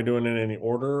not. Are we doing it in any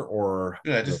order or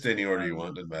Yeah, just just? any order you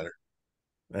want, doesn't matter.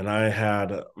 And I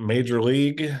had Major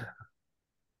League,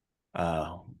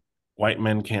 uh, White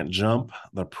Men Can't Jump,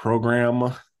 The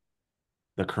Program,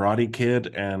 The Karate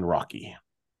Kid, and Rocky.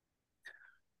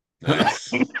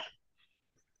 Nice.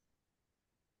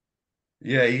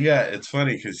 Yeah, it's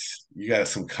funny because you got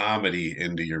some comedy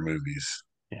into your movies.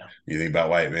 Yeah. You think about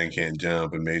White Man Can't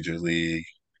Jump and Major League.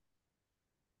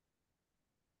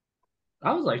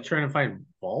 I was like trying to find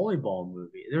volleyball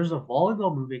movie. There's a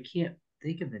volleyball movie. I can't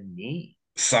think of the name.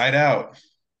 Side Out.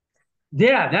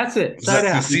 Yeah, that's it. Side The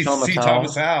Out. C.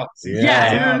 Thomas Howell.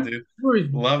 Yeah. Yeah,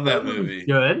 dude. Love that Was movie.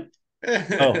 good.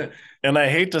 Oh, and I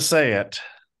hate to say it,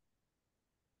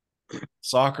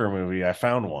 soccer movie. I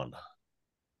found one.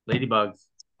 Ladybugs.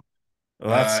 Well,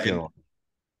 that's good.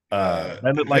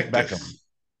 Bend It Like Invictus. Beckham.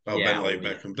 Oh, Yeah, Bend It Like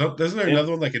well, Beckham. Isn't there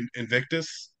another one like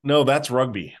Invictus? No, that's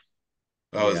rugby.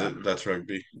 Oh, is Yeah. it? That's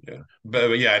rugby. Yeah,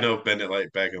 but yeah, I know Bend It Like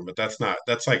Beckham, but that's not.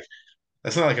 That's not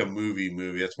like a movie.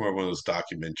 That's more one of those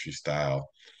documentary style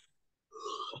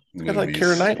It's got like Keira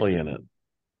movies. Knightley in it.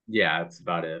 Yeah, that's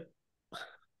about it.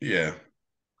 Yeah,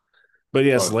 But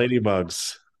yes,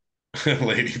 Ladybugs.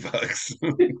 Ladybugs.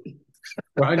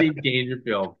 Rodney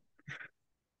Dangerfield.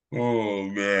 Oh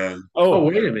man. Oh,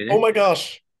 wait a minute. Oh my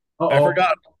gosh. Uh-oh. I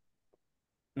forgot.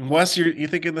 Wes, you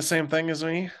thinking the same thing as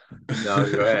me?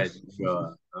 No, go ahead.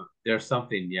 Go. There's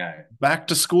something, yeah. Back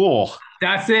to school.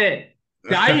 That's it. Oh,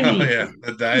 Diving. yeah,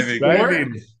 the diving.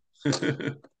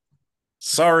 Diving.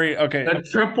 Sorry. Okay. The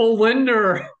triple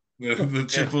Linder. The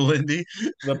triple Lindy.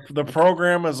 The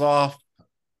program is off.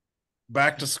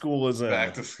 Back to school is in.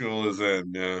 Back to school is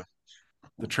in, yeah.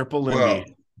 The triple Well,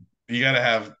 Lindy. you got to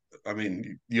have, I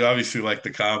mean, you obviously like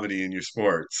the comedy in your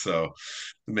sports, so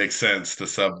it makes sense to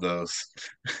sub those.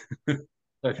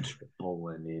 The triple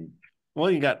Linder. Well,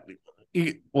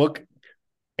 you look,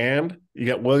 and you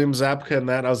got William Zabka, and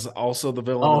that was also the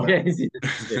villain. Oh,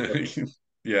 in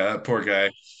Yeah, that poor guy.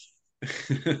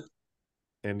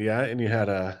 And yeah, and you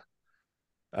had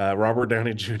Robert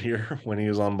Downey Jr. when he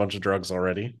was on a bunch of drugs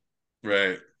already.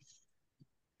 Right.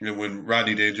 And when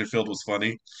Rodney Dangerfield was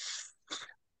funny,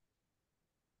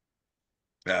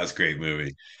 that was a great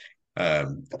movie.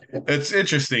 It's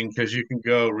interesting because you can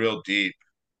go real deep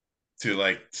to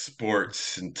like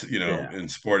sports and Yeah. in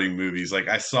sporting movies. Like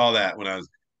I saw that when I was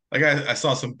like I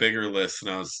saw some bigger lists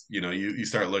and I was you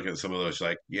start looking at some of those, you're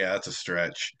like, yeah, that's a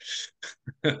stretch.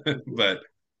 But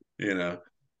you know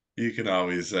you can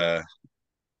always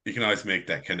make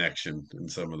that connection in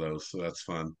some of those, so that's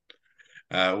fun.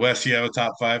 Wes, you have a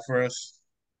top five for us?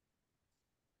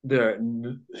 I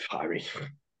mean,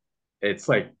 it's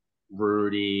like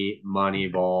Rudy,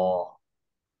 Moneyball,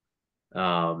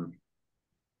 um,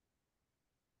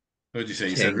 What did you say?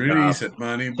 You said Tin Rudy, you Cup, said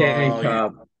Tin Moneyball,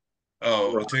 Cup,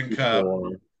 Tin Rocky Cup, Four,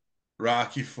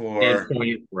 Rocky and Four,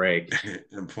 Point Break.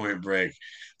 and Point Break.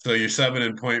 So you're subbing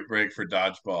in Point Break for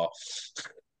dodgeball.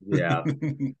 Yeah.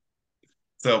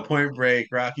 So Point Break,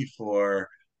 Rocky Four,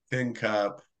 Tin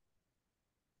Cup,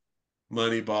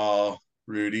 Moneyball,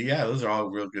 Rudy. Yeah, those are all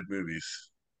real good movies.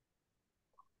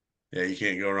 Yeah, you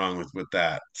can't go wrong with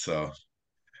that. So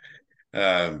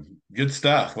good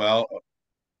stuff. Well,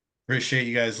 appreciate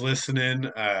you guys listening.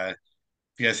 If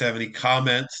you guys have any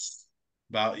comments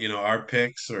about our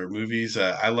picks or movies,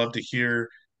 I love to hear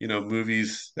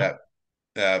movies that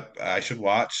I should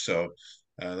watch. So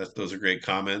those are great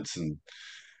comments. And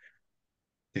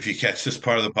if you catch this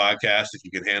part of the podcast, if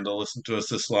you can handle listen to us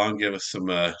this long, give us some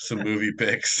movie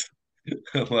picks.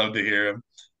 I'd love to hear them.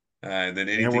 And then And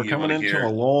anything we're you want coming to into a hear.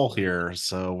 lull here,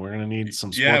 so we're gonna need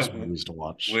some Yeah, sports movies to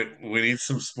watch. we need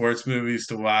some sports movies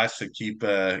to watch to keep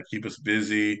us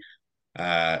busy,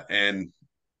 and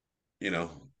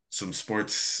some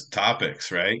sports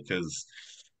topics, right? Because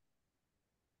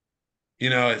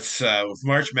it's with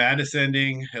March Madness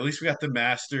ending, at least we got the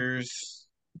Masters.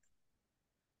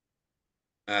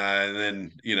 And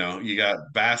then you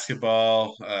got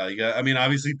basketball. I mean,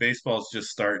 obviously baseball's just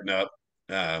starting up.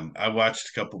 I watched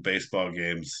a couple baseball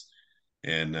games,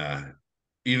 and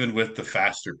even with the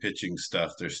faster pitching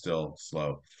stuff, they're still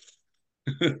slow.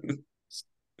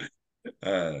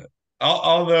 uh,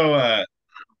 although,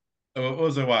 what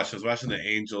was I watching? I was watching the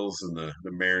Angels and the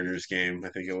Mariners game. I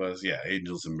think it was, yeah,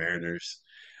 Angels and Mariners.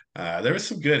 There was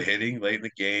some good hitting late in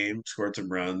the game, scored some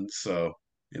runs, so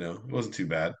it wasn't too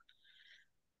bad.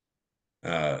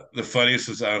 The funniest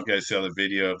was, I don't know if you guys saw the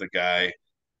video of the guy.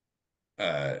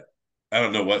 Uh, I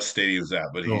don't know what stadium's at,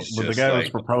 but So, he's but the just guy was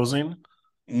like, proposing.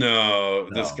 no,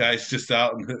 this No. guy's just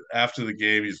out after the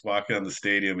game. He's walking on the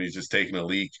stadium. He's just taking a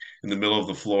leak in the middle of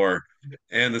the floor,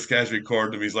 and this guy's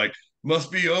recording him. He's like, "Must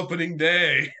be opening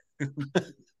day."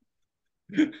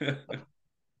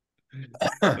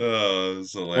 Oh,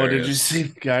 it's Well, did you hilarious. see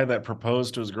the guy that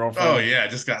proposed to his Oh girlfriend? yeah,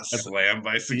 just got At the, slammed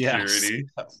by yes. security.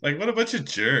 Like, what a bunch of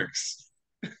jerks.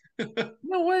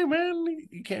 No way, man.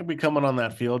 You can't be coming on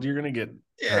that field. You're gonna get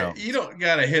Yeah, you trounced. don't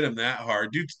gotta hit him that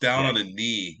hard. Dude's down Yeah. on a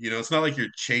knee. It's not like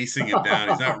you're chasing him down.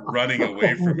 He's not running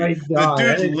away Oh from you. my The God.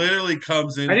 dude literally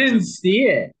comes I in and didn't see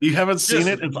it. You haven't seen just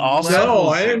it? It's awesome. No,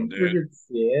 I levels him, didn't dude. freaking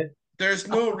see it. There's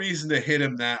no reason to hit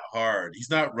him that hard. He's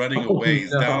not running Oh away.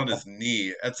 He's down on no. his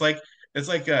knee. It's like Hey,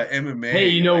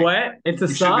 you MMA. know Like what? It's a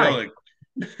you should be sign.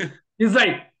 able to. He's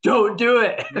like, don't do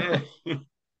it.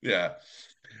 Yeah.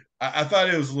 I thought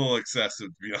it was a little excessive,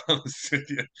 to be honest with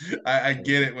you. I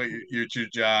get it, it's your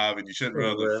job, and you shouldn't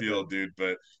run on the Really? field, dude.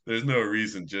 But there's no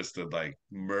reason just to like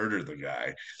murder the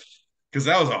guy because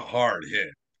that was a hard hit.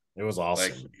 It was Like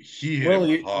awesome. he hit Well, him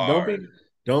you, hard.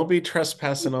 don't be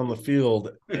trespassing on the field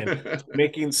and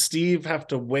making Steve have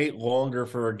to wait longer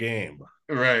for a game.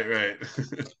 Right, right.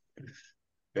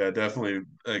 Yeah, definitely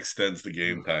extends the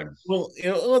game time. Well,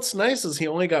 what's nice is he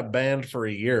only got banned for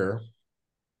a year.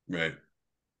 Right.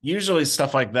 Usually,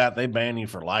 stuff like that they ban you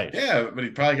for life. Yeah, but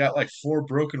he probably got like 4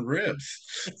 broken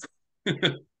ribs,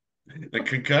 a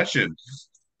concussion.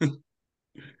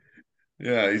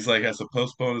 Yeah, he's like has to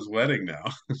postpone his wedding now.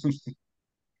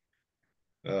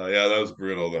 Yeah, that was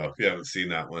brutal though. If you haven't seen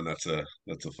that one, that's a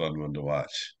fun one to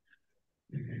watch.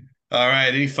 All right.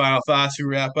 Any final thoughts to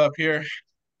wrap up here?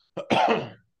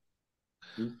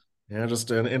 Yeah,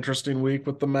 just an interesting week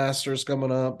with the Masters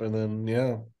coming up, and then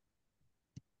Yeah,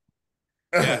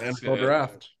 it's NFL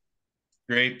draft.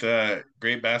 great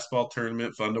basketball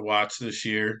tournament, fun to watch this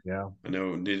year. Yeah, I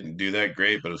know it didn't do that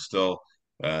great, but it was still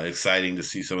exciting to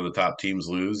see some of the top teams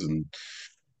lose and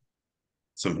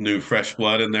some new fresh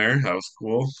blood in there. That was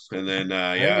cool. And then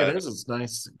I think it yeah, is. It's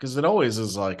nice because it always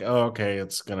is like, oh, okay,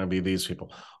 it's gonna be these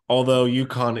people. Although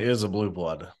UConn is a blue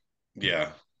blood.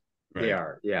 yeah, They right.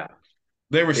 are, yeah,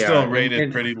 They were they are, still rated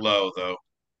and pretty low though.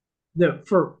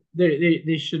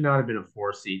 they should not have been a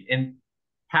 4 seed. And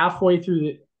halfway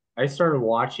through I started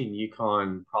watching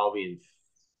UConn probably in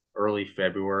early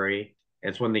February.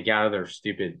 It's when they got out of their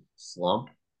stupid slump,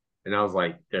 and I was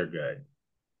like, they're good.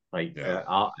 Like,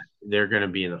 Yeah. they're going to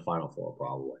be in the Final Four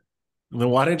probably. Then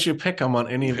why didn't you pick them on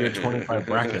any of your 25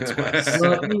 brackets, Wes?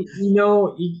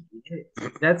 Well,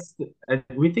 that's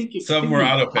we think Some were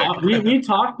auto pick. we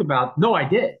talked about. No, I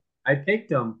did. I picked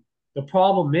them. The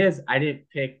problem is I didn't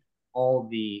pick all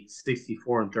the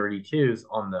 64 and 32s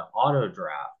on the auto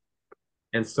draft,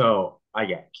 and so I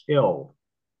got killed.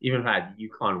 Even if I had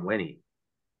UConn winning,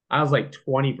 I was like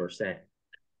 20%.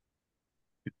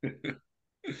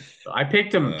 So I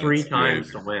picked them three That's great.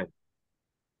 times to win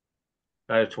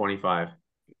out of 25.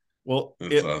 Well,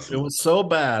 That's it awesome. was so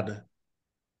bad.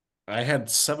 I had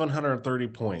 730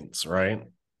 points, right?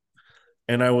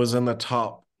 And I was in the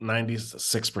top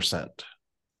 96%.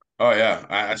 Oh yeah,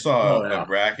 I saw Oh a yeah.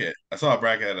 bracket. I saw a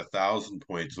bracket at 1,000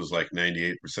 points was like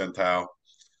 98 percentile.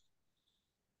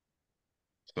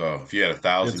 So if you had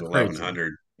 1,000, It's crazy.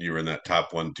 1,100, you were in that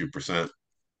top 1-2%.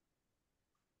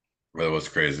 That was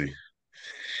crazy.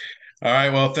 All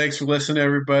right, well, thanks for listening,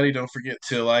 everybody. Don't forget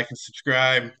to like and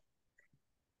subscribe,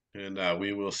 and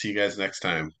we will see you guys next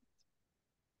time.